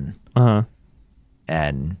publication. Uh-huh.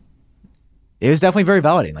 And it was definitely very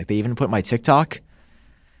validating. Like they even put my TikTok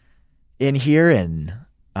in here, and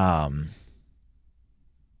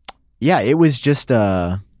yeah, it was just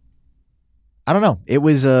I don't know. It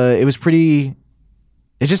was pretty.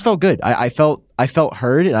 It just felt good. I felt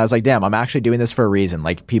heard, and I was like, damn, I'm actually doing this for a reason.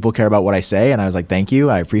 Like, people care about what I say, and I was like, thank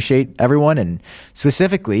you. I appreciate everyone. And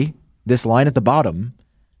specifically, this line at the bottom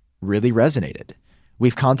really resonated.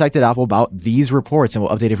 We've contacted Apple about these reports, and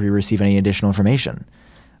we'll update if we receive any additional information.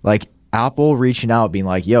 Like, Apple reaching out, being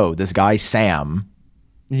like, yo, this guy Sam.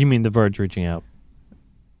 You mean The Verge reaching out?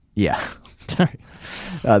 Yeah.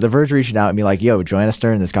 The Verge reaching out and being like, yo, Joanna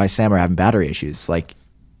Stern and this guy Sam are having battery issues. Like,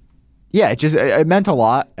 yeah, it meant a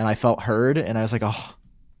lot, and I felt heard, and I was like, oh,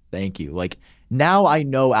 thank you. Like, now I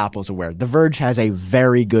know Apple's aware. The Verge has a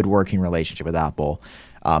very good working relationship with Apple,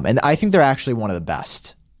 and I think they're actually one of the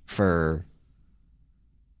best for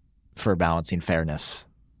balancing fairness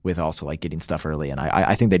with also like getting stuff early, and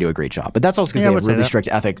I think they do a great job. But that's also because Yeah, I they would have say really that. strict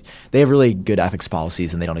ethics. They have really good ethics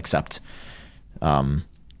policies, and they don't accept.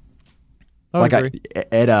 Like agree.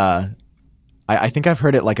 I think I've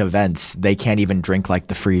heard at like events they can't even drink like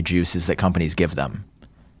the free juices that companies give them.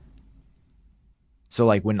 So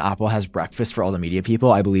like when Apple has breakfast for all the media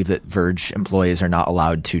people, I believe that Verge employees are not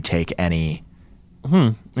allowed to take any.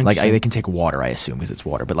 Like they can take water, I assume, because it's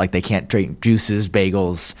water, but like they can't drink juices,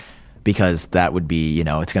 bagels, because that would be, you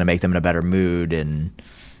know, it's going to make them in a better mood and,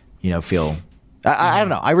 you know, feel. I don't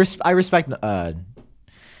know. I respect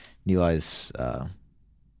Nilai's.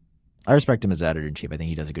 I respect him as editor in chief. I think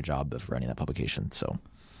he does a good job of running that publication. So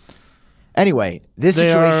anyway, this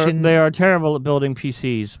situation. They are terrible at building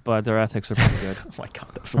PCs, but their ethics are pretty good. Oh my god,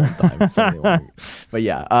 that was one time. So but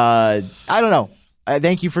yeah, I don't know.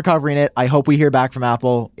 Thank you for covering it. I hope we hear back from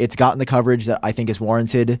Apple. It's gotten the coverage that I think is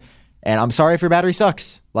warranted. And I'm sorry if your battery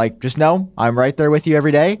sucks. Like, just know I'm right there with you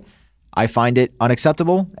every day. I find it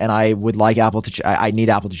unacceptable, and I would like Apple to. I need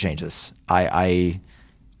Apple to change this.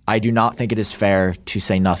 I do not think it is fair to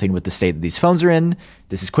say nothing with the state that these phones are in.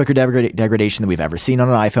 This is quicker degradation than we've ever seen on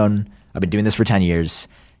an iPhone. I've been doing this for 10 years.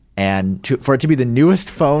 And for it to be the newest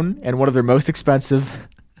phone and one of their most expensive.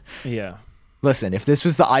 Yeah. Listen, if this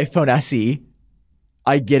was the iPhone SE,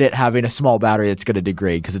 I get it having a small battery that's going to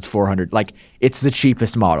degrade because it's $400. Like, it's the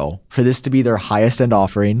cheapest model. For this to be their highest end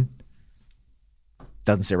offering,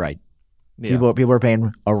 doesn't sit right. Yeah. People are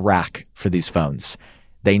paying a rack for these phones.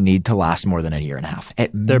 They need to last more than a year and a half.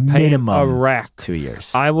 At They're paying minimum, a rack. 2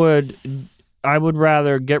 years. I would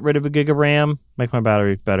rather get rid of a gig of RAM, make my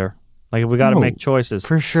battery better. Like, we got to make choices.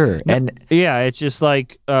 For sure. And yeah, it's just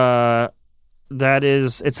like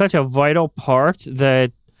it's such a vital part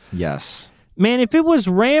that, yes. man, if it was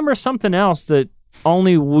RAM or something else that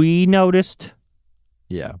only we noticed,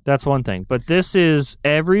 Yeah. that's one thing. But this is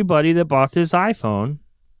everybody that bought this iPhone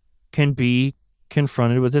can be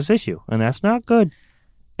confronted with this issue, and that's not good.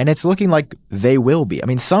 And it's looking like they will be. I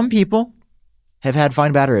mean, some people have had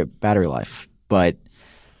fine battery life, but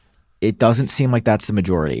it doesn't seem like that's the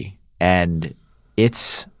majority. And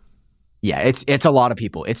it's a lot of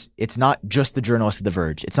people. It's not just the journalists at The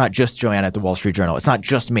Verge. It's not just Joanna at the Wall Street Journal. It's not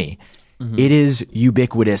just me. Mm-hmm. It is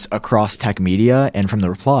ubiquitous across tech media, and from the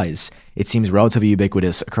replies, it seems relatively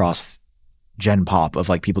ubiquitous across Gen Pop of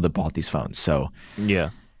like people that bought these phones. So yeah,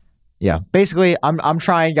 basically, I'm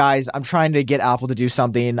trying, guys. I'm trying to get Apple to do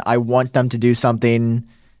something. I want them to do something,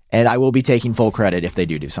 and I will be taking full credit if they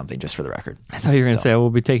do something, just for the record. I thought you were going to say I will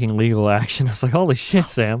be taking legal action. I was like, holy shit,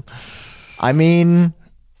 Sam. I mean,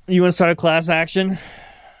 you want to start a class action?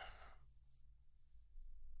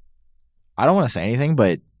 I don't want to say anything,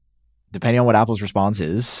 but depending on what Apple's response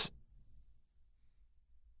is.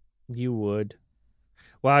 You would.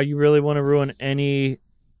 Wow, you really want to ruin any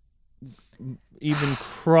even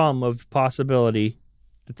crumb of possibility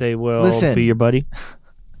that they will be your buddy?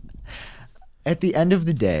 At the end of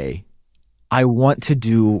the day, I want to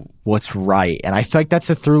do what's right. And I feel like that's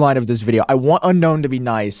the through line of this video. I want Unknown to be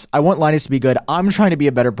nice. I want Linus to be good. I'm trying to be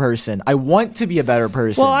a better person. I want to be a better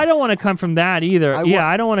person. Well, I don't want to come from that either.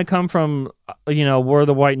 I don't want to come from, we're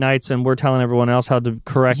the White Knights and we're telling everyone else how to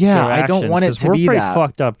correct their actions. I don't want it to we're be pretty that.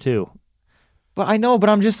 fucked up too. But I know, but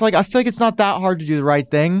I'm just like, I feel like it's not that hard to do the right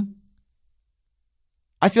thing.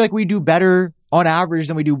 I feel like we do better on average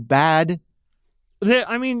than we do bad.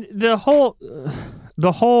 The whole,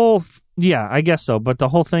 yeah, I guess so. But the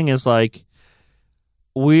whole thing is like,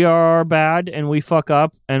 we are bad and we fuck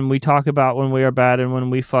up, and we talk about when we are bad and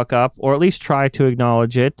when we fuck up, or at least try to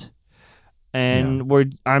acknowledge it. And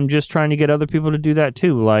I'm just trying to get other people to do that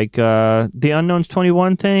too. Like the Unknowns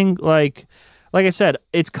 21 thing, like I said,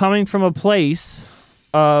 it's coming from a place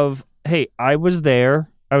of, hey, I was there.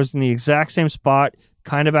 I was in the exact same spot,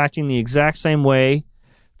 kind of acting the exact same way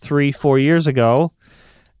 3-4 years ago,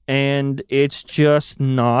 and it's just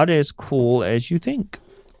not as cool as you think.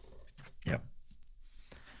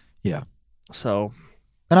 Yeah. So,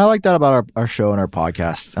 and I like that about our show and our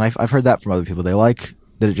podcast, and I've heard that from other people. They like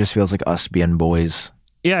that it just feels like us being boys.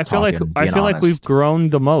 Yeah, I feel like we've grown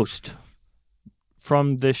the most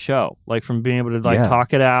from this show, like from being able to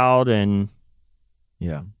talk it out, and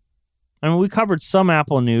I mean, we covered some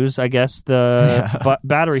Apple news. I guess the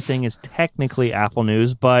battery thing is technically Apple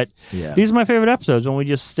news, but these are my favorite episodes when we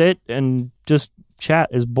just sit and just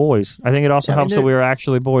chat as boys. I think it also helps that we are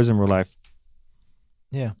actually boys in real life.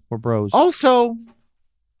 Yeah. We're bros. Also,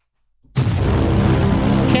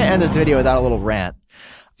 can't end this video without a little rant.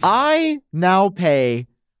 I now pay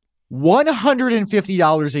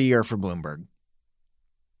 $150 a year for Bloomberg.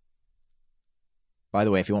 By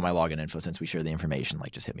the way, if you want my login info, since we share the information,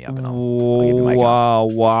 like just hit me up and I'll give you my account. Wow,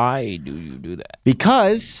 why do you do that?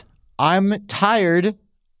 Because I'm tired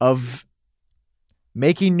of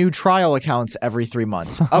making new trial accounts every 3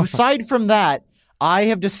 months. Aside from that, I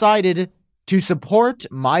have decided to support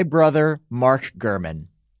my brother, Mark Gurman.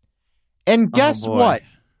 And guess what?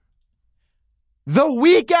 The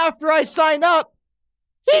week after I sign up,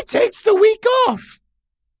 he takes the week off.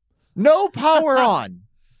 No power on.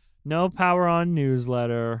 No power on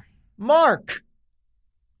newsletter. Mark,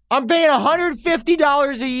 I'm paying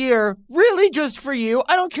 $150 a year, really just for you.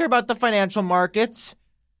 I don't care about the financial markets.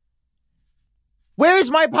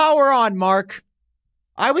 Where's my power on, Mark?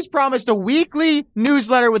 I was promised a weekly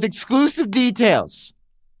newsletter with exclusive details.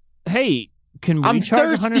 Hey, can we I'm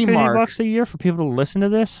charge thirsty, $150 a year for people to listen to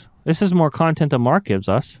this? This is more content than Mark gives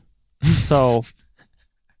us. So,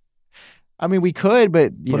 I mean, we could,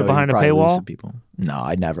 but you put know, it behind a you'd probably lose paywall? some people. No,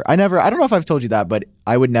 I never. I don't know if I've told you that, but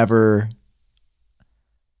I would never.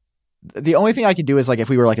 The only thing I could do is like if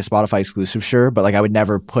we were like a Spotify exclusive, sure, but like I would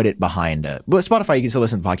never put it behind a. But Spotify, you can still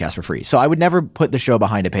listen to the podcast for free, so I would never put the show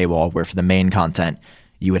behind a paywall where for the main content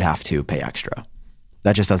you would have to pay extra.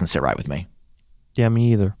 That just doesn't sit right with me, yeah,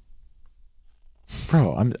 me either.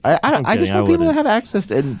 bro. I just want people to have access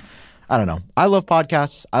to. And I don't know. I love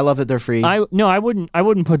podcasts. I love that they're free. I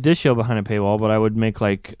wouldn't put this show behind a paywall, but I would make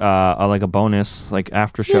like a bonus, like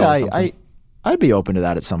after show. Yeah, I'd be open to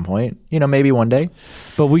that at some point. You know, maybe one day.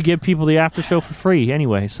 But we give people the after show for free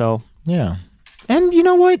anyway, so yeah. And you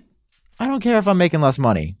know what? I don't care if I'm making less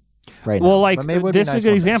money right now. Well, like But maybe it would be this nice is a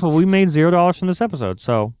good one day. example. We made $0 from this episode,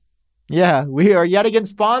 so Yeah, we are yet again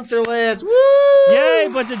sponsorless. Woo! yay!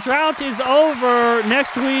 But the drought is over.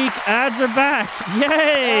 Next week, ads are back.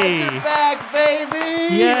 Yay! Ads are back,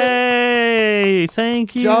 baby. Yay!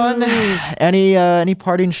 Thank you, John, any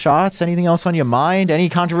parting shots? Anything else on your mind? Any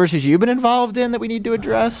controversies you've been involved in that we need to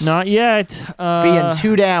address? Not yet. Being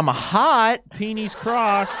too damn hot. Peonies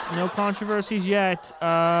crossed. No controversies yet.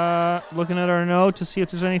 Looking at our note to see if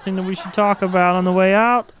there's anything that we should talk about on the way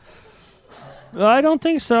out. I don't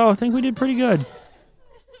think so. I think we did pretty good.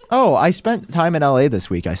 Oh, I spent time in LA this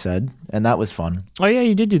week, I said, and that was fun. Oh, yeah,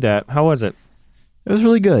 you did do that. How was it? It was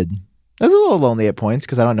really good. I was a little lonely at points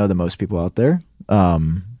because I don't know the most people out there.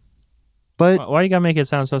 But Why you gotta make it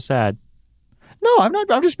sound so sad? no, I'm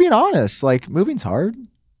not. I'm just being honest. Like, moving's hard.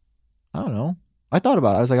 I don't know. I thought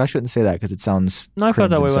about it. I was like, I shouldn't say that because it sounds. No, I felt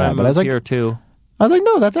that way when I but I was moved like, here, too. I was like,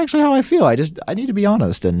 no, that's actually how I feel. I need to be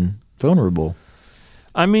honest and vulnerable.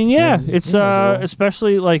 I mean, yeah, it's so-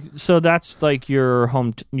 especially like so. That's like your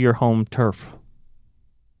home turf.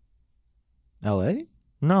 L.A.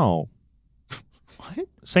 No, What?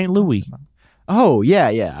 St. Louis. Oh yeah.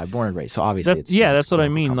 I'm born and raised, so obviously it's That's what I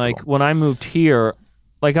more mean. Like comfortable. when I moved here,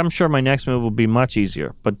 like I'm sure my next move will be much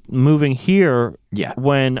easier. But moving here, Yeah.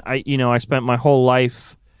 when I spent my whole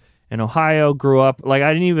life in Ohio, grew up, like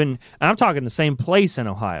I didn't even, I'm talking the same place in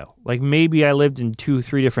Ohio. Like maybe I lived in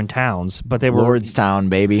 2-3 different towns, but they were, Lordstown,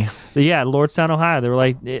 baby. yeah, Lordstown, Ohio. They were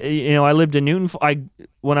like, I lived in Newton,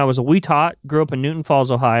 when I was a wee tot, grew up in Newton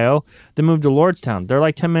Falls, Ohio, then moved to Lordstown. They're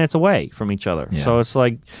like 10 minutes away from each other. Yeah. So it's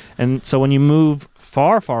like, and so when you move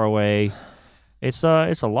far, far away, it's a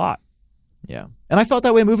lot. Yeah. And I felt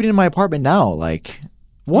that way moving into my apartment now. Like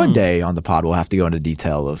one day on the pod we'll have to go into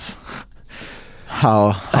detail of how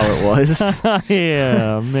it was.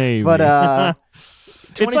 Yeah, maybe. But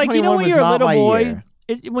it's like, when 2021 you're a was not little my boy, year.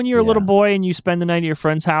 when you're a little boy and you spend the night at your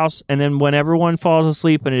friend's house, and then when everyone falls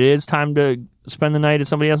asleep and it is time to spend the night at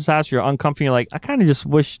somebody else's house, you're uncomfortable. You're like, I kind of just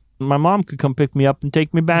wish my mom could come pick me up and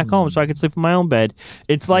take me back home so I could sleep in my own bed.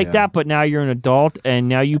 It's like Yeah. that, but now you're an adult and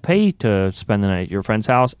now you pay to spend the night at your friend's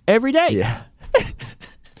house every day. Yeah.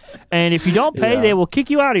 And if you don't pay, Yeah. they will kick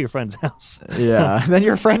you out of your friend's house. Yeah. Then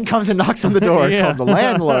your friend comes and knocks on the door Yeah. called the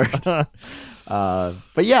landlord.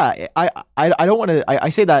 But yeah, I don't want to. I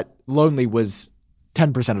say that lonely was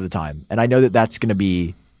 10% of the time, and I know that that's going to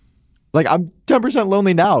be like I'm 10%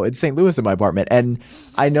 lonely now in St. Louis in my apartment, and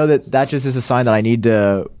I know that just is a sign that I need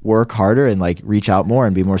to work harder and like reach out more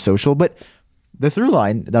and be more social. But the through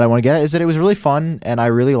line that I want to get at is that it was really fun and I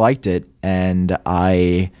really liked it, and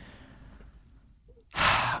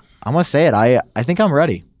I'm gonna say it. I think I'm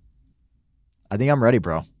ready. I think I'm ready,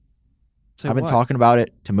 bro. I've been talking about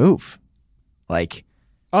it to move. Like,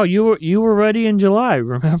 Oh, you were ready in July,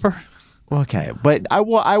 remember? okay, but I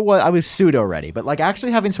was pseudo ready. But like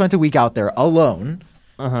actually having spent a week out there alone,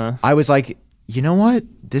 I was like, you know what?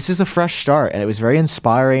 This is a fresh start, and it was very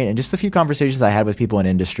inspiring. And just a few conversations I had with people in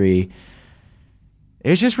industry, it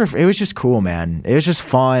was just cool, man. It was just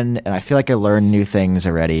fun, and I feel like I learned new things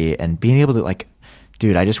already. And being able to like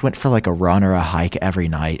dude, I just went for like a run or a hike every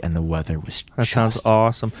night, and the weather was That sounds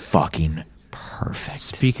awesome. fucking perfect.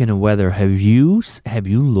 Speaking of weather, have you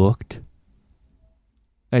looked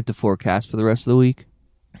at the forecast for the rest of the week?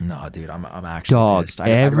 No, dude, I'm actually Dog, pissed. I'd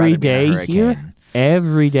every rather be in a day hurricane. here,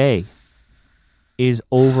 every day is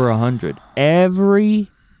over 100. Every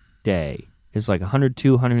day is like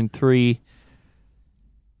 102, 103.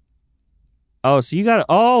 Oh, so you got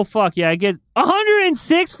oh fuck yeah, I get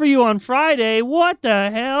 106 for you on Friday. What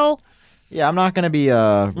the hell? Yeah, I'm not gonna be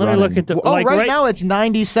Let me look at the right now it's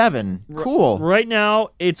 97. Cool. Right now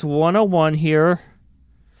it's 101 here.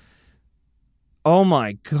 Oh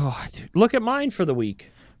my god, dude. Look at mine for the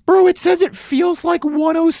week. Bro, it says it feels like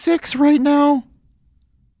 106 right now.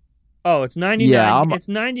 Oh, it's 99. Yeah, it's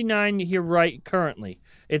 99 here right currently.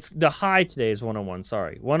 It's the high today is 101,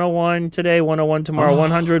 sorry. 101 today, 101 tomorrow,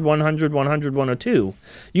 100, 100, 100, 102.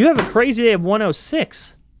 You have a crazy day of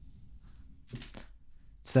 106.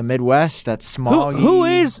 It's the Midwest. That's smoggy. Who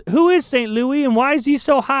is St. Louis and why is he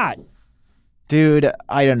so hot? Dude,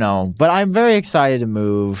 I don't know, but I'm very excited to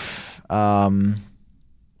move. Yeah.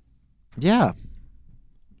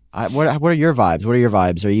 What are your vibes? What are your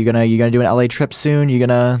vibes? Are you gonna do an LA trip soon? You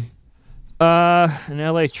gonna an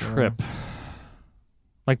LA trip.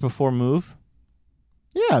 Like before move?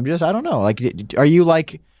 Yeah, I don't know. Like, are you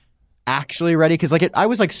like actually ready? Because like I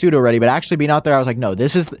was like pseudo ready, but actually being out there, I was like, no,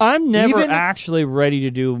 this is. I'm never actually ready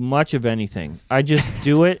to do much of anything. I just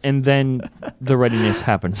do it, and then the readiness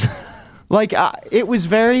happens. Like it was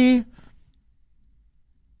really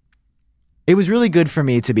good for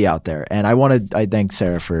me to be out there, and I thank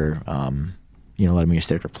Sarah for letting me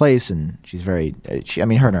stay at her place, and she's her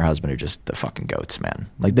and her husband are just the fucking goats, man.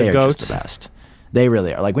 Like they are just the best. They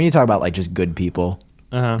really are. Like when you talk about like just good people,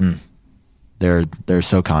 they're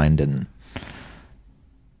so kind, and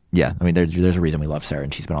yeah, I mean there's a reason we love Sarah,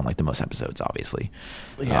 and she's been on like the most episodes, obviously.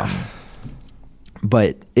 Yeah.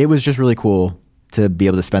 But it was just really cool to be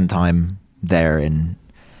able to spend time there, and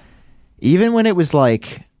even when it was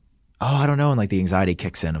like, oh, I don't know, and like the anxiety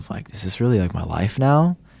kicks in of like, is this really like my life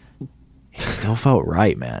now? It still felt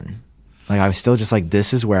right, man. Like I was still just like,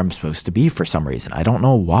 this is where I'm supposed to be for some reason. I don't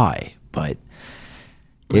know why, but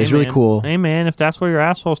it was really cool. Hey man, if that's where your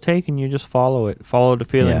asshole's taking you, just follow it. Follow the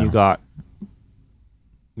feeling you got.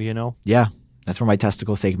 You know? Yeah, that's where my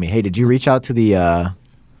testicles take me. Hey, did you reach out to the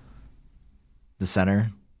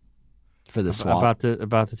center for the swap?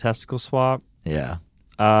 About the testicle swap? Yeah.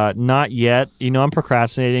 Not yet. I'm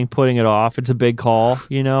procrastinating, putting it off. It's a big call,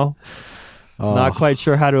 Not quite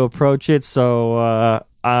sure how to approach it, so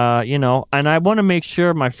and I want to make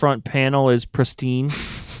sure my front panel is pristine.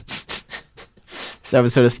 This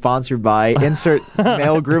episode is sponsored by insert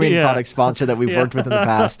male grooming product sponsor that we've worked with in the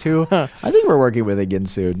past, who I think we're working with again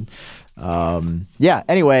soon.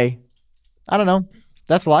 Anyway, I don't know.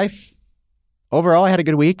 That's life. Overall, I had a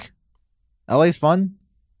good week. LA's fun.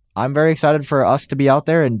 I'm very excited for us to be out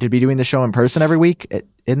there and to be doing the show in person every week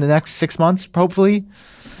in the next 6 months, hopefully.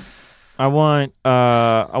 I want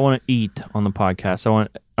to eat on the podcast.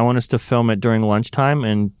 I want us to film it during lunchtime,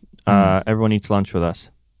 and everyone eats lunch with us.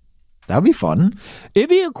 That'd be fun. It'd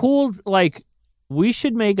be a cool, we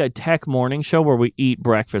should make a tech morning show where we eat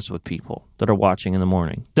breakfast with people that are watching in the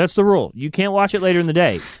morning. That's the rule. You can't watch it later in the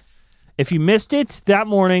day. If you missed it that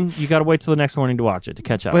morning, you got to wait till the next morning to watch it, to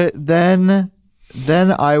catch up. But then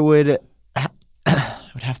I would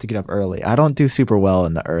have to get up early. I don't do super well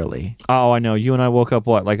in the early. Oh, I know. You and I woke up,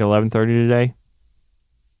 like 11:30 today?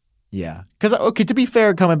 Yeah. Because, okay, to be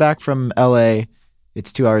fair, coming back from LA,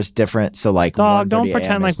 it's 2 hours different. So, like, Dog, don't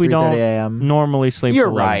pretend like we don't normally sleep You're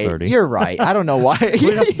till 11:30. You're right. I don't know why.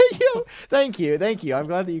 Thank you. I'm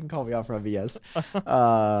glad that you can call me out for BS.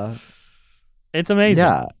 It's amazing.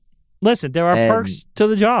 Yeah. Listen, there are perks to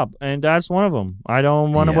the job, and that's one of them. I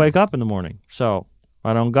don't want to wake up in the morning, so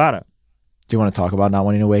I don't gotta. Do you want to talk about not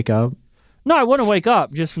wanting to wake up? No, I want to wake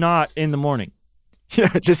up, just not in the morning.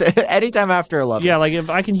 Yeah, just anytime after 11. Yeah, like if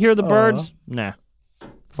I can hear the birds, nah.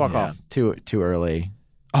 Fuck off. Too early.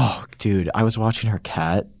 Oh, dude, I was watching her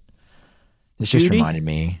cat. This Judy? just reminded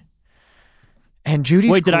me. And Judy's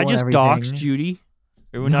Wait, did cool I just and dox everything. Judy?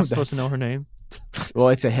 Are we not supposed to know her name? Well,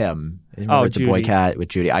 it's a him. Remember, it's Judy. a boy cat with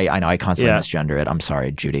Judy. I know. I constantly misgender it. I'm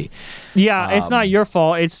sorry, Judy. Yeah, it's not your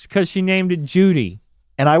fault. It's because she named it Judy.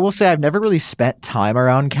 And I will say I've never really spent time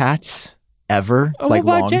around cats ever, like what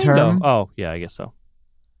about long Jane, term. though? Oh, yeah, I guess so.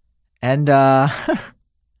 And they're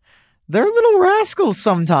little rascals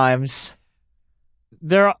sometimes.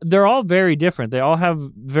 They're all very different. They all have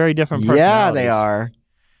very different personalities. Yeah, they are.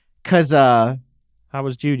 Because how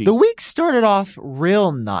was Judy? the week started off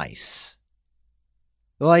real nice.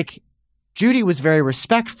 Like, Judy was very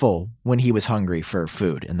respectful when he was hungry for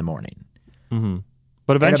food in the morning. Mm-hmm.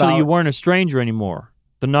 But eventually you weren't a stranger anymore.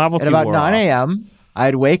 The novelty At about wore 9 off. a.m.,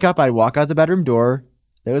 I'd wake up, I'd walk out the bedroom door.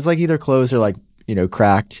 It was like either closed or like,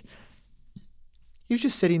 cracked. He was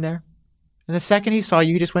just sitting there. And the second he saw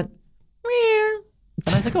you, he just went, meow.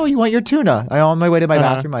 And I was like, oh, you want your tuna? I'm on my way to my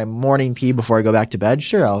bathroom, my morning pee before I go back to bed.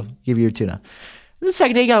 Sure, I'll give you your tuna. And the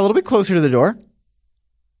second day, he got a little bit closer to the door.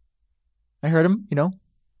 I heard him,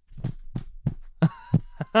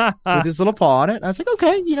 with his little paw on it. And I was like,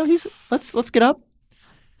 okay, let's get up.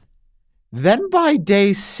 Then by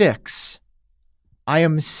day 6, I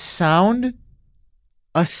am sound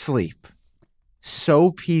asleep.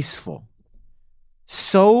 So peaceful.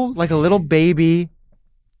 So like a little baby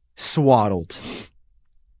swaddled.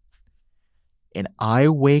 And I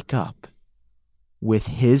wake up with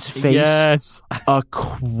his face a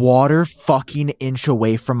quarter fucking inch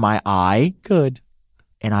away from my eye. Good.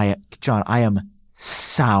 And I am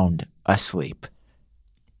sound asleep.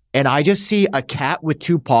 And I just see a cat with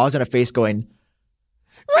 2 paws and a face going,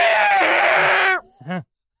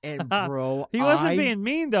 and bro, he wasn't being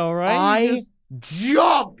mean though, right? I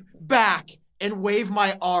jump back and wave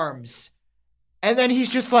my arms. And then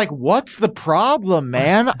he's just like, what's the problem,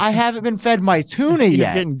 man? I haven't been fed my tuna You're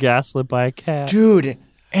yet. getting gaslit by a cat. Dude.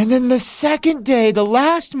 And then the second day, the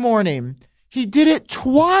last morning, he did it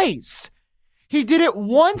twice. He did it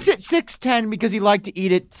once at 6:10 because he liked to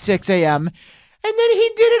eat at 6 a.m. And then he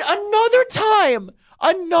did it another time.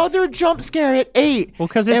 Another jump scare at 8. Well,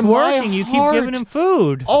 because it's working. You keep giving him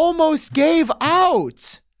food. Almost gave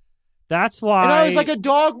out. That's why. And I was like, a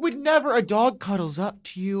dog would never. A dog cuddles up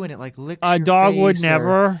to you and it like licks your face. A dog would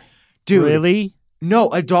never. Dude. Really? No,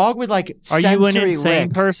 a dog would like Are sensory you an insane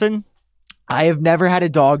lick. person? I have never had a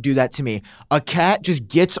dog do that to me. A cat just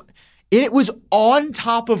gets. It was on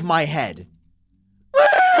top of my head.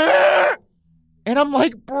 And I'm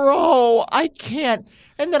like, bro, I can't.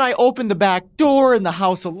 And then I open the back door and the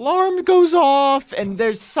house alarm goes off and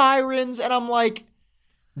there's sirens. And I'm like,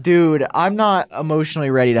 dude, I'm not emotionally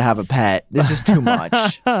ready to have a pet. This is too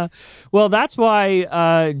much. Well, that's why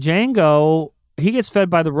Django, he gets fed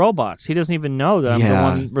by the robots. He doesn't even know that I'm the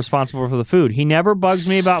one responsible for the food. He never bugs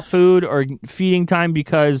me about food or feeding time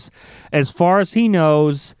because as far as he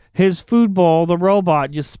knows, his food bowl, the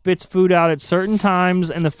robot, just spits food out at certain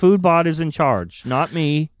times and the food bot is in charge, not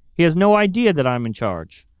me. He has no idea that I'm in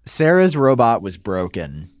charge. Sarah's robot was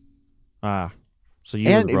broken. So you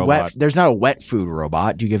and robot. There's not a wet food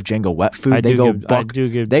robot. Do you give Django wet food? I They do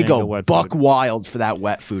go wet buck food. wild for that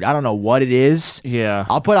wet food. I don't know what it is. Yeah.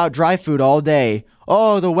 I'll put out dry food all day.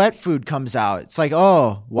 Oh, the wet food comes out. It's like,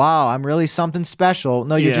 oh, wow, I'm really something special.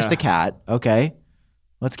 No, you're just a cat. Okay.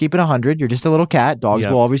 Let's keep it 100. You're just a little cat. Dogs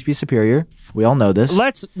will always be superior. We all know this.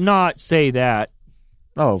 Let's not say that.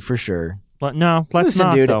 Oh, for sure. But no, let's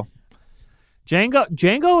not, dude. though.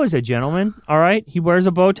 Django is a gentleman, all right? He wears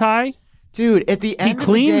a bow tie. Dude, at the end he of the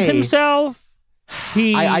cleans day, himself.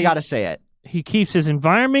 I got to say it. He keeps his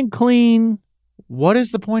environment clean. What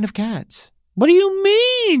is the point of cats? What do you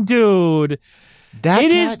mean, dude? That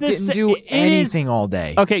cat didn't do anything all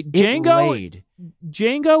day. Okay, Django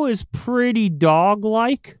is pretty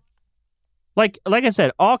dog-like. Like I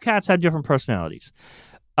said, all cats have different personalities.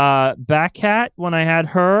 Batcat, when I had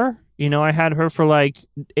her, I had her for like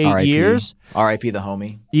 8 years. R.I.P. the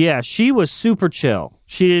homie. Yeah, she was super chill.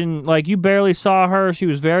 She didn't, you barely saw her. She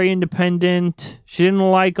was very independent. She didn't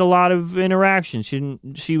like a lot of interaction.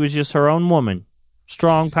 She was just her own woman.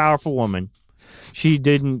 Strong, powerful woman. She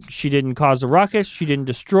didn't cause a ruckus. She didn't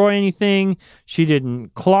destroy anything. She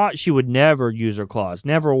didn't claw. She would never use her claws.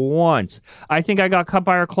 Never once. I think I got cut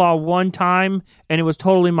by her claw one time, and it was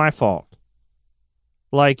totally my fault.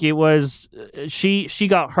 It was, she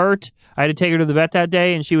got hurt. I had to take her to the vet that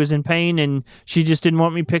day, and she was in pain, and she just didn't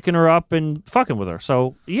want me picking her up and fucking with her.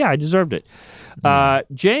 So, yeah, I deserved it.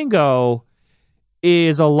 Django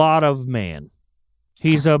is a lot of man.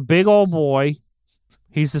 He's a big old boy.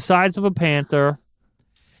 He's the size of a panther,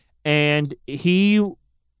 and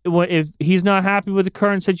if he's not happy with the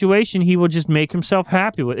current situation, he will just make himself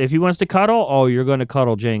happy with it. If he wants to cuddle, oh, you're going to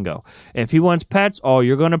cuddle Django. If he wants pets, oh,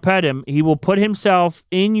 you're going to pet him. He will put himself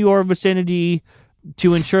in your vicinity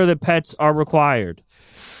to ensure that pets are required.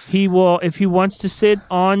 He will, if he wants to sit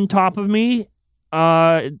on top of me,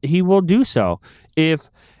 he will do so. If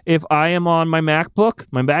I am on my MacBook,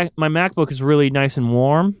 my MacBook is really nice and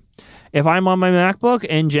warm. If I'm on my MacBook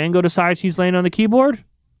and Django decides he's laying on the keyboard,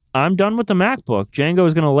 I'm done with the MacBook. Django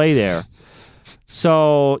is going to lay there.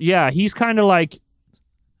 So, yeah, he's kind of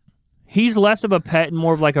he's less of a pet and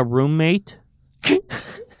more of like a roommate.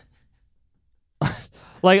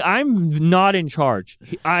 Like, I'm not in charge.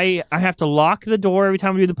 I have to lock the door every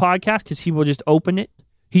time we do the podcast because he will just open it.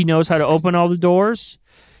 He knows how to open all the doors.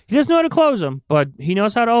 He doesn't know how to close them, but he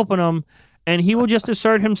knows how to open them. And he will just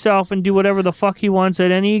assert himself and do whatever the fuck he wants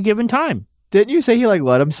at any given time. Didn't you say he like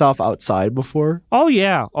let himself outside before? Oh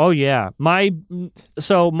yeah. My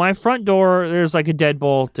front door, there's like a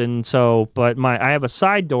deadbolt, and but I have a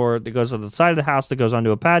side door that goes on the side of the house that goes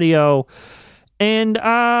onto a patio, and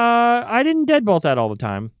I didn't deadbolt that all the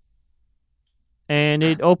time, and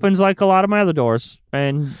it opens like a lot of my other doors,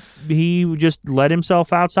 and he just let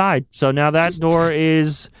himself outside. So now that door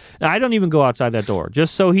is, I don't even go outside that door,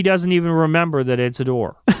 just so he doesn't even remember that it's a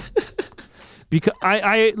door. Because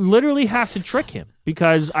I literally have to trick him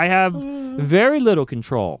because I have very little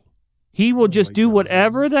control. He will just do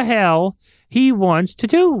whatever the hell he wants to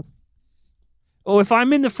do. Oh, if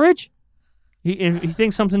I'm in the fridge, if he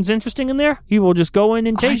thinks something's interesting in there, he will just go in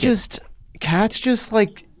and take it. Cats just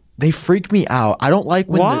like, they freak me out. I don't like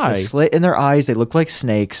when the slit in their eyes, they look like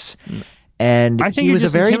snakes. And I think he was a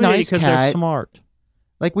very nice cat. They're smart.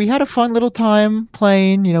 Like, we had a fun little time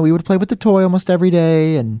playing. You know, we would play with the toy almost every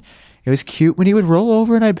day, and it was cute when he would roll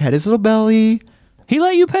over and I'd pet his little belly. He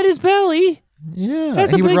let you pet his belly? Yeah.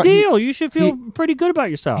 That's a big deal. You should feel pretty good about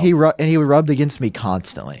yourself. He would rub against me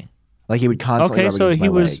constantly. Like, he would constantly rub against my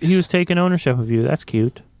legs. He was taking ownership of you. That's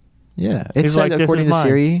cute. Yeah. It's like, according to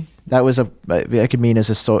Siri, that could mean as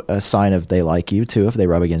a sign of they like you too if they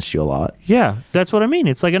rub against you a lot. Yeah. That's what I mean.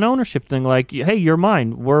 It's like an ownership thing. Like, hey, you're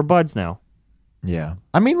mine. We're buds now. Yeah.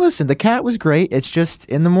 I mean, listen, the cat was great. It's just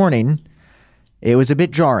in the morning, it was a bit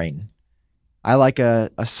jarring. I like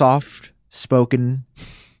a soft-spoken,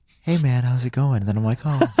 hey, man, how's it going? And then I'm like,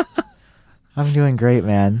 oh, I'm doing great,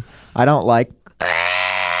 man. I don't like...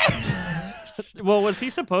 Well, was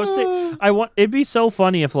he supposed to? It'd be so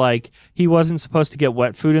funny if, like, he wasn't supposed to get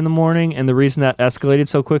wet food in the morning, and the reason that escalated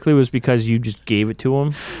so quickly was because you just gave it to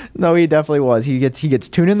him. No, he definitely was. He gets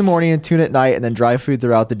tuna in the morning and tuna at night, and then dry food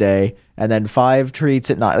throughout the day, and then 5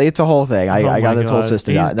 treats at night. It's a whole thing. I got this whole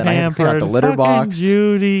system out. And then I had to clean out the litter box.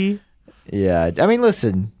 Judy. Yeah, I mean,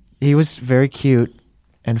 listen, he was very cute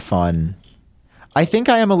and fun. I think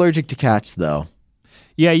I am allergic to cats, though.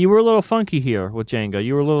 Yeah, you were a little funky here with Django.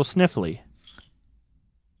 You were a little sniffly.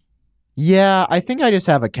 Yeah, I think I just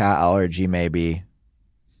have a cat allergy, maybe.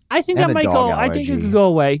 I think that might go. Allergy. I think it could go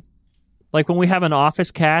away. Like when we have an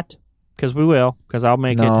office cat, because we will, because I'll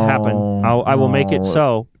make it happen. I will make it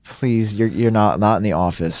so. Please, you're not in the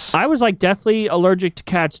office. I was like deathly allergic to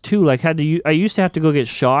cats too. Like I used to have to go get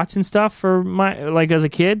shots and stuff for as a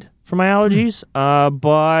kid for my allergies.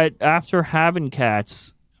 But after having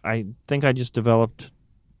cats, I think I just developed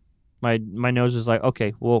my nose is like,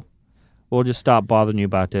 okay, we'll just stop bothering you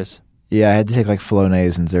about this. Yeah, I had to take like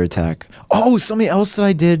Flonase and Zyrtec. Oh, something else that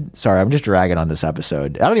I did. Sorry, I'm just dragging on this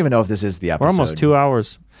episode. I don't even know if this is the episode. We're almost 2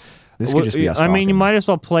 hours. This could just be us talking. I mean, you might as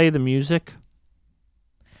well play the music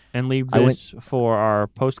and leave this for our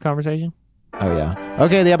post conversation. Oh, yeah.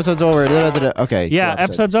 Okay, the episode's over. Okay. Yeah,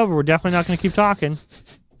 episode's over. We're definitely not going to keep talking.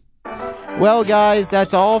 Well, guys,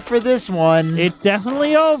 that's all for this one. It's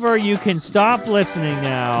definitely over. You can stop listening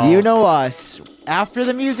now. You know us. After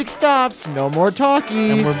the music stops, no more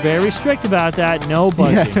talking. And we're very strict about that. No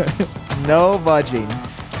budging. Yeah. No budging.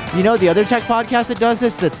 You know the other tech podcast that does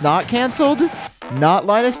this that's not canceled? Not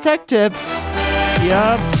Linus Tech Tips.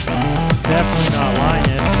 Yep. Definitely not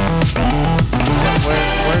Linus.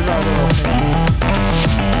 Where's our little thing?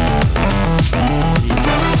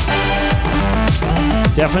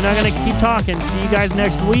 Definitely not going to keep talking. See you guys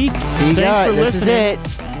next week. See you guys. This is it.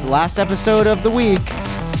 Last episode of the week.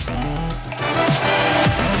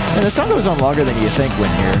 And the song goes on longer than you think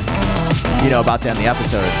when you're, about to end the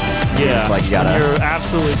episode. Yeah. Like you gotta... You're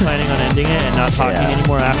absolutely planning on ending it and not talking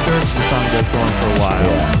anymore after. The song goes going for a while.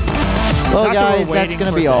 Yeah. Well, guys, that's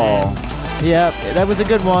going to be all. Yep, that was a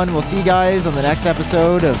good one. We'll see you guys on the next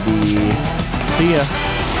episode of the... See ya.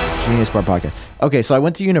 Genius Bar Podcast. Okay, so I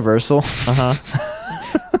went to Universal. Uh-huh.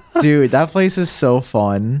 Dude, that place is so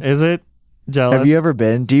fun. Is it? Jealous? Have you ever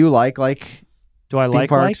been? Do you like Do I theme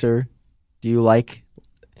parks or do you like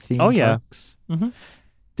theme parks? Yeah. Mm-hmm.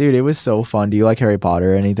 Dude, it was so fun. Do you like Harry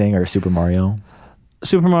Potter or anything or Super Mario?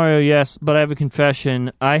 Super Mario, yes, but I have a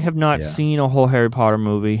confession. I have not seen a whole Harry Potter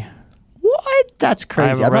movie. What? That's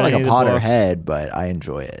crazy. I'm not like a Potterhead, but I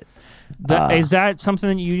enjoy it. Is that something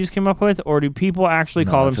that you just came up with, or do people actually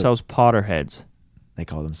call themselves Potterheads? They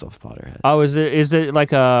call themselves Potterheads. Oh, is it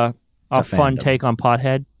like a fun take on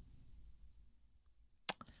Pothead?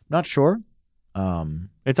 Not sure.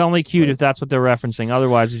 It's only cute if that's what they're referencing.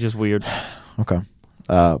 Otherwise, it's just weird. Okay.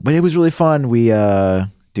 But it was really fun. We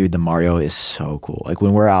Dude, the Mario is so cool. Like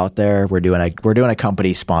when we're out there, we're doing a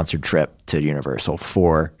company sponsored trip to Universal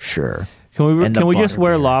for sure. Can we just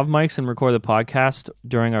wear lav mics and record the podcast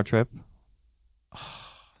during our trip?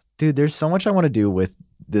 Dude, there's so much I want to do with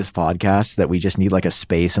this podcast that we just need like a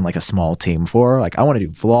space and like a small team for. Like I want to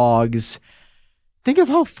do vlogs. Think of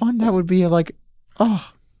how fun that would be. Like,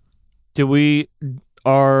 do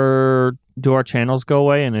our channels go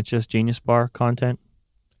away and it's just Genius Bar content?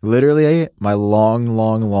 Literally, my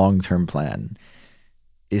long term plan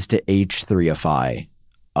is to H3ify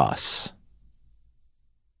us.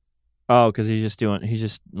 Oh, because he's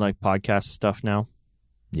just like podcast stuff now.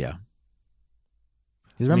 Yeah.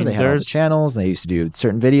 Because remember they had all the channels, and they used to do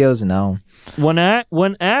certain videos, and now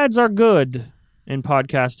when ads are good in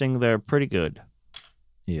podcasting, they're pretty good.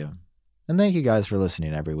 Yeah. And thank you guys for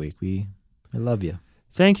listening every week. I love you.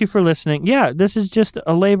 Thank you for listening. Yeah, this is just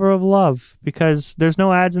a labor of love because there's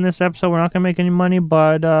no ads in this episode. We're not going to make any money,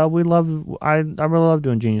 but I really love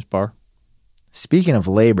doing Genius Bar. Speaking of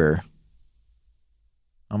labor,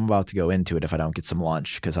 I'm about to go into it if I don't get some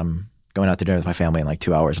lunch because I'm going out to dinner with my family in like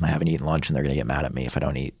 2 hours and I haven't eaten lunch and they're going to get mad at me if I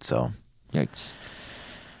don't eat. So, yikes.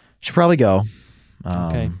 Should probably go.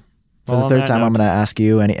 Okay. For the third time, I'm going to ask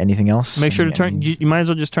you anything else. Make sure to turn. You might as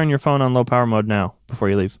well just turn your phone on low power mode now before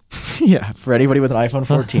you leave. Yeah, for anybody with an iPhone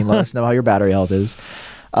 14, let us know how your battery health is.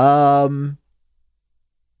 Wow,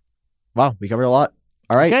 we covered a lot.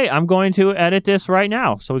 All right. Okay, I'm going to edit this right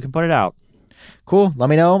now so we can put it out. Cool. Let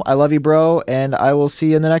me know. I love you, bro, and I will see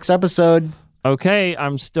you in the next episode. Okay,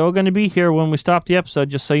 I'm still going to be here when we stop the episode,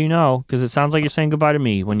 just so you know, because it sounds like you're saying goodbye to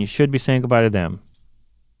me when you should be saying goodbye to them.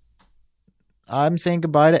 I'm saying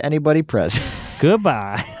goodbye to anybody present.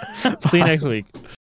 Goodbye. See you next week.